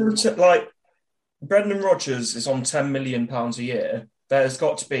what's the Brendan Rodgers is on £10 million a year. There's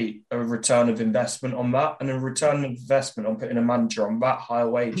got to be a return of investment on that, and a return of investment on putting a manager on that higher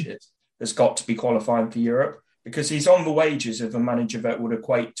wages. There's got to be qualifying for Europe, because he's on the wages of a manager that would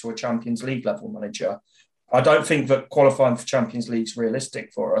equate to a Champions League level manager. I don't think that qualifying for Champions League is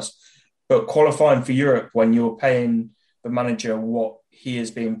realistic for us, but qualifying for Europe when you're paying the manager what he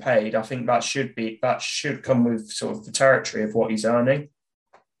is being paid, I think that should come with sort of the territory of what he's earning.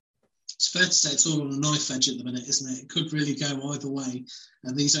 It's fair to say it's all on a knife edge at the minute, isn't it? It could really go either way.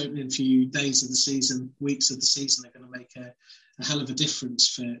 And these opening few days of the season, weeks of the season, are going to make a hell of a difference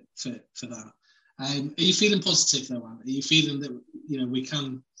for that. Are you feeling positive though, Anne? Are you feeling that we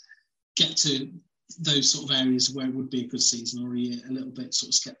can get to those sort of areas where it would be a good season, or are you a little bit sort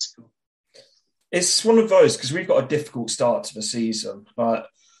of sceptical? It's one of those, because we've got a difficult start to the season. But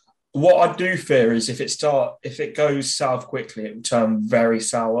what I do fear is if it goes south quickly, it will turn very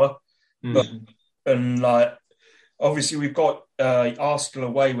sour. Obviously we've got Arsenal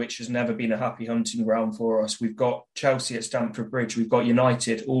away, which has never been a happy hunting ground for us. We've got Chelsea at Stamford Bridge. We've got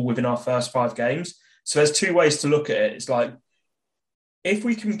United all within our first 5 games. So there's 2 ways to look at it. It's like, if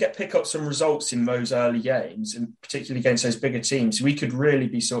we can pick up some results in those early games, and particularly against those bigger teams, we could really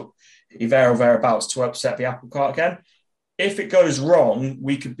be sort of there or thereabouts to upset the apple cart again. If it goes wrong,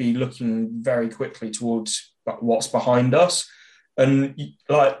 we could be looking very quickly towards what's behind us. And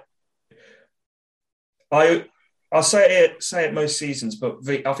I'll say it most seasons, but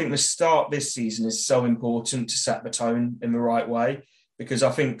I think the start this season is so important to set the tone in the right way, because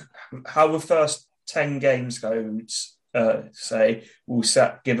I think how the first 10 games go, will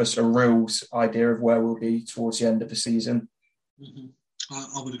give us a real idea of where we'll be towards the end of the season. Mm-hmm.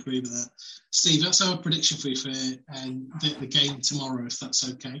 I would agree with that. Steve, that's our prediction for you for the game tomorrow, if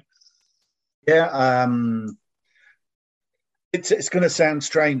that's okay. Yeah, it's going to sound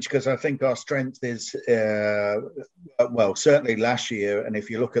strange because I think our strength is, certainly last year, and if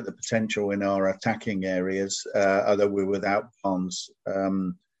you look at the potential in our attacking areas, although we're without Barnes,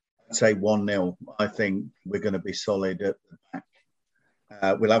 I'd say 1-0. I think we're going to be solid at the back.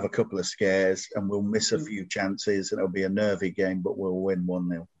 We'll have a couple of scares and we'll miss a few chances. It'll be a nervy game, but we'll win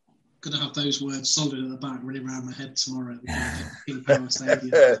 1-0. Going to have those words solid at the back running around my head tomorrow at King Power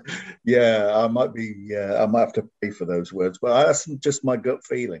Stadium. Yeah, I might have to pay for those words, but that's just my gut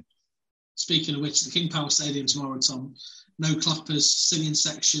feeling. Speaking of which, the King Power Stadium tomorrow, Tom, no clappers, singing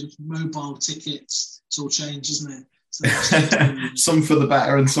section, mobile tickets. It's all changed, isn't it? Some for the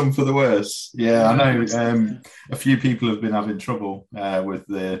better and some for the worse. Yeah, I know a few people have been having trouble with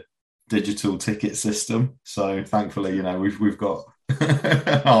the digital ticket system. So thankfully, we've got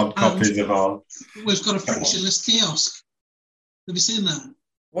hard copies of our. We've got a frictionless kiosk. Have you seen that?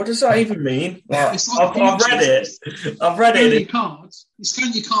 What does that even mean? I've read it. I've read it. You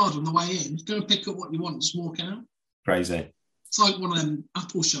scan your card on the way in. Go and pick up what you want. Just walk out. Crazy. It's like one of them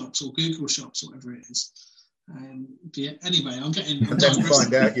Apple shops or Google shops, whatever it is. Anyway, I'm getting. And then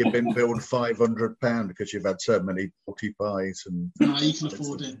find out you've been billed £500 because you've had so many porky pies and. No, you can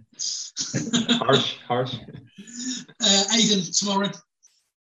afford it. harsh. Aidan, tomorrow.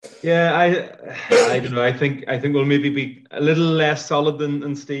 Yeah, I don't know. I think we'll maybe be a little less solid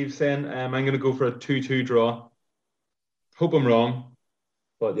than Steve's saying. I'm going to go for a 2-2 draw. Hope I'm wrong,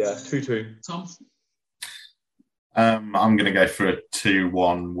 but yeah, 2-2. Tom. I'm going to go for a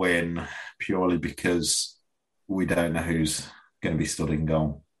 2-1 win purely because we don't know who's going to be stood in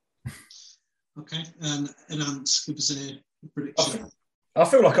goal. Okay, and Ant, give us a prediction. I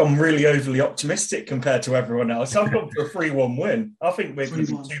feel like I'm really overly optimistic compared to everyone else. I've gone for a 3-1 win. I think we're going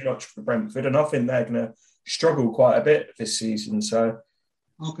to be too much for Brentford, and I think they're going to struggle quite a bit this season. So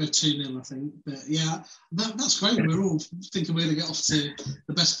I'll go 2-0, I think. But yeah, that's great. We're all thinking we're going to get off to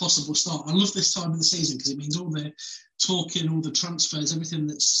the best possible start. I love this time of the season because it means all the talking, all the transfers, everything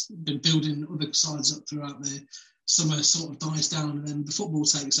that's been building other sides up throughout the summer sort of dies down, and then the football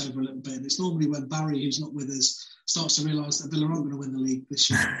takes over a little bit. And it's normally when Barry, who's not with us, starts to realise that Villa aren't going to win the league this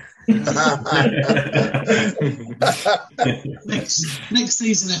year. Next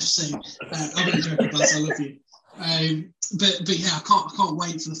season, FC. I'm only joking, Buzz. I love you. But yeah, I can't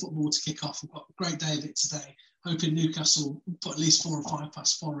wait for the football to kick off. We've got a great day of it today. Hoping Newcastle put at least 4 or 5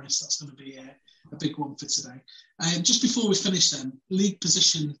 past Forest. That's going to be a big one for today. Just before we finish, then league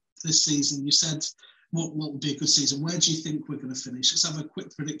position this season. You said what would be a good season. Where do you think we're going to finish? Let's have a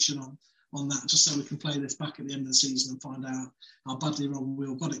quick prediction on that, just so we can play this back at the end of the season and find out how badly wrong we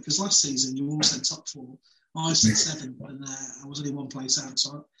all got it. Because last season you all said top 4, I said 7, and I was only one place out.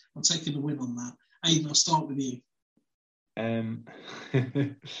 So I'm taking the win on that. Aidan, I'll start with you. I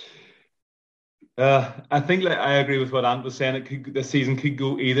think I agree with what Ant was saying. The season could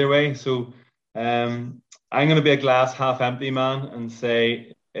go either way. So I'm going to be a glass half empty man and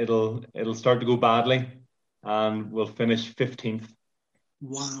say it'll start to go badly, and we'll finish 15th.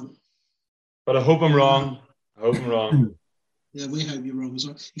 Wow. But I hope I'm wrong. Yeah, we hope you're wrong as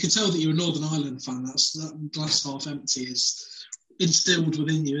well. You can tell that you're a Northern Ireland fan. That glass half empty is instilled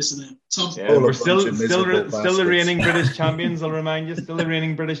within you, isn't it? Tom? Yeah, we're still the reigning British champions. I'll remind you, still the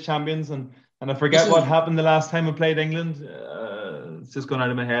reigning British champions. And I forget what happened the last time we played England. It's just gone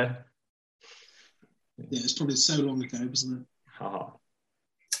out of my head. Yeah, it's probably so long ago, wasn't it?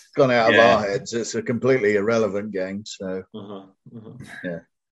 It's gone out of our heads. It's a completely irrelevant game. So, yeah.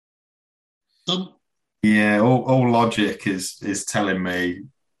 Tom? Yeah, all logic is telling me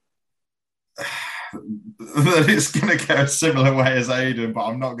that it's going to go a similar way as Aidan, but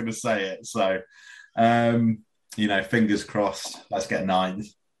I'm not going to say it. So, fingers crossed. Let's get 9th.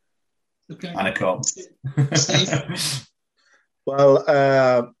 Okay. And a cup. Steve?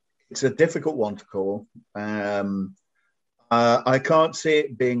 Well, it's a difficult one to call. I can't see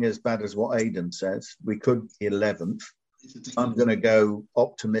it being as bad as what Aidan says. We could be 11th. I'm going to go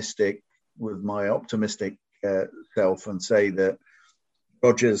optimistic with my optimistic self and say that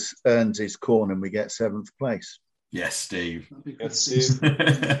Rodgers earns his corn and we get 7th place. Yes, Steve. That'd be good. Steve.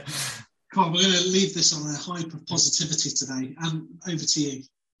 Come on, we're going to leave this on a hype of positivity today. And over to you.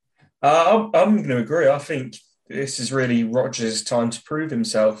 I'm going to agree. I think this is really Rodgers' time to prove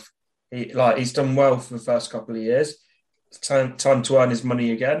himself. He's done well for the first couple of years. Time to earn his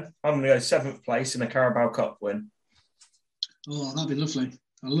money again. I'm going to go 7th place in a Carabao Cup win. Oh, that'd be lovely.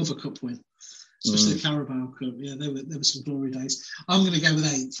 I love a cup win, especially the Carabao Cup. Yeah, there were some glory days. I'm going to go with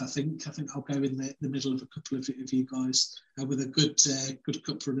 8th. I think I'll go in the middle of a couple of you guys with a good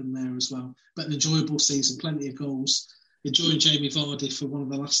cup run in there as well. But an enjoyable season, plenty of goals. Enjoying Jamie Vardy for one of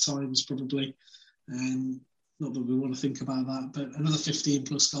the last times probably. Not that we want to think about that, but another 15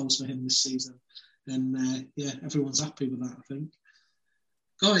 plus goals for him this season. And everyone's happy with that, I think.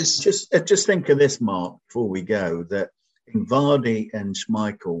 Guys. Just think of this, Mark, before we go, that in Vardy and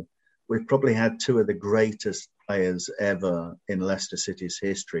Schmeichel, we've probably had 2 of the greatest players ever in Leicester City's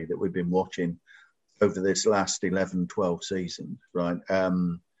history that we've been watching over this last 11, 12 seasons, right?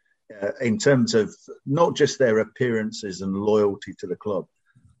 In terms of not just their appearances and loyalty to the club,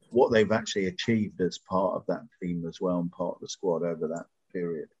 what they've actually achieved as part of that team as well and part of the squad over that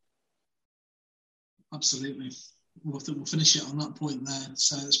period. Absolutely. We'll finish it on that point there.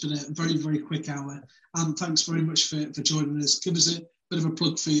 So it's been a very, very quick hour. And thanks very much for joining us. Give us a bit of a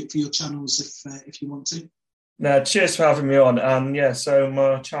plug for your channels if you want to. No, cheers for having me on. And so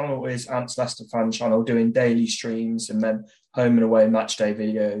my channel is Ants Leicester Fan Channel, doing daily streams and then home and away match day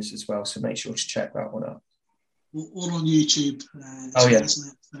videos as well. So make sure to check that one out. All on YouTube. Isn't it?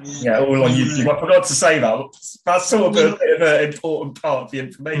 So, all on YouTube. I forgot to say that. That's sort of a bit of an important part of the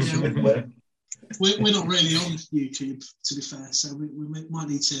information, isn't it? We're not really on YouTube, to be fair, so we might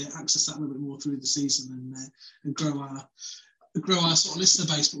need to access that a little bit more through the season and grow our sort of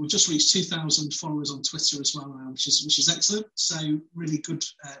listener base. But we've just reached 2,000 followers on Twitter as well now, which is excellent. So really good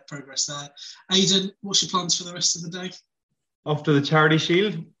progress there. Aidan, what's your plans for the rest of the day? Off to the Charity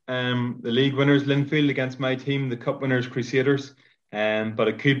Shield. The league winners Linfield against my team, the cup winners Crusaders. But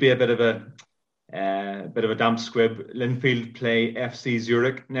it could be a bit of a damp squib. Linfield play FC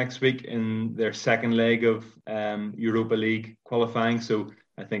Zurich next week in their second leg of Europa League qualifying. So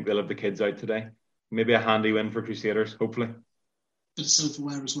I think they'll have the kids out today. Maybe a handy win for Crusaders, hopefully. Bit of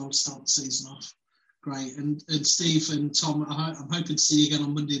silverware as well to start the season off. Great. And Steve and Tom, I'm hoping to see you again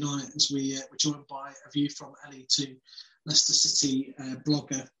on Monday night as we're joined by a view from LE2, Leicester City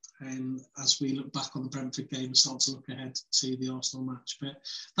blogger. As we look back on the Brentford game and start to look ahead to the Arsenal match. But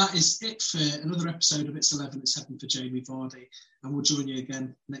that is it for another episode of It's 11, It's 7 for Jamie Vardy. And we'll join you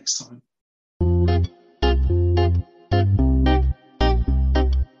again next time. A modern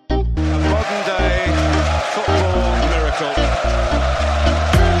day football miracle.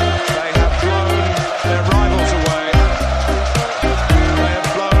 They have blown their rivals away. They have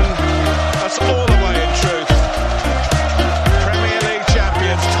blown us all away in truth.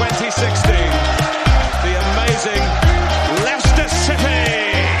 2016, the amazing Leicester City.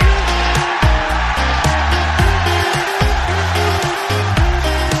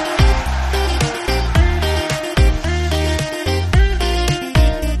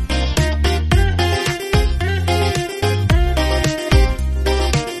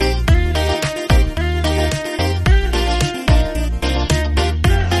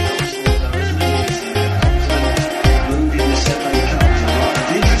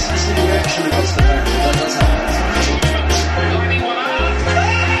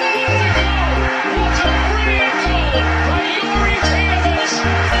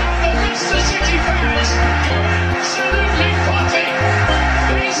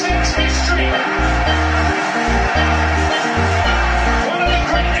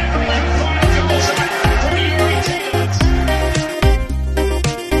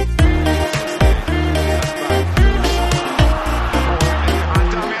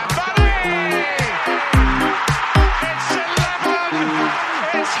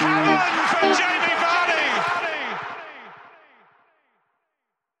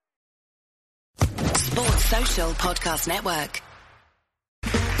 Podcast Network.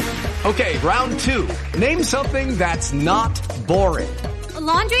 Okay, round 2. Name something that's not boring. A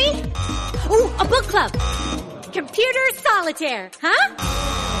laundry? Ooh, a book club. Computer solitaire, huh?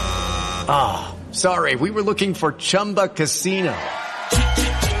 Ah, sorry, we were looking for Chumba Casino.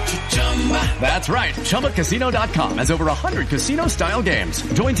 That's right, ChumbaCasino.com has over 100 casino-style games.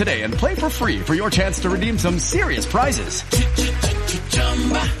 Join today and play for free for your chance to redeem some serious prizes.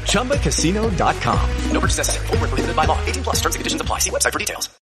 ChumbaCasino.com. No purchase necessary. Void where prohibited by law. 18+ terms and conditions apply. See website for details.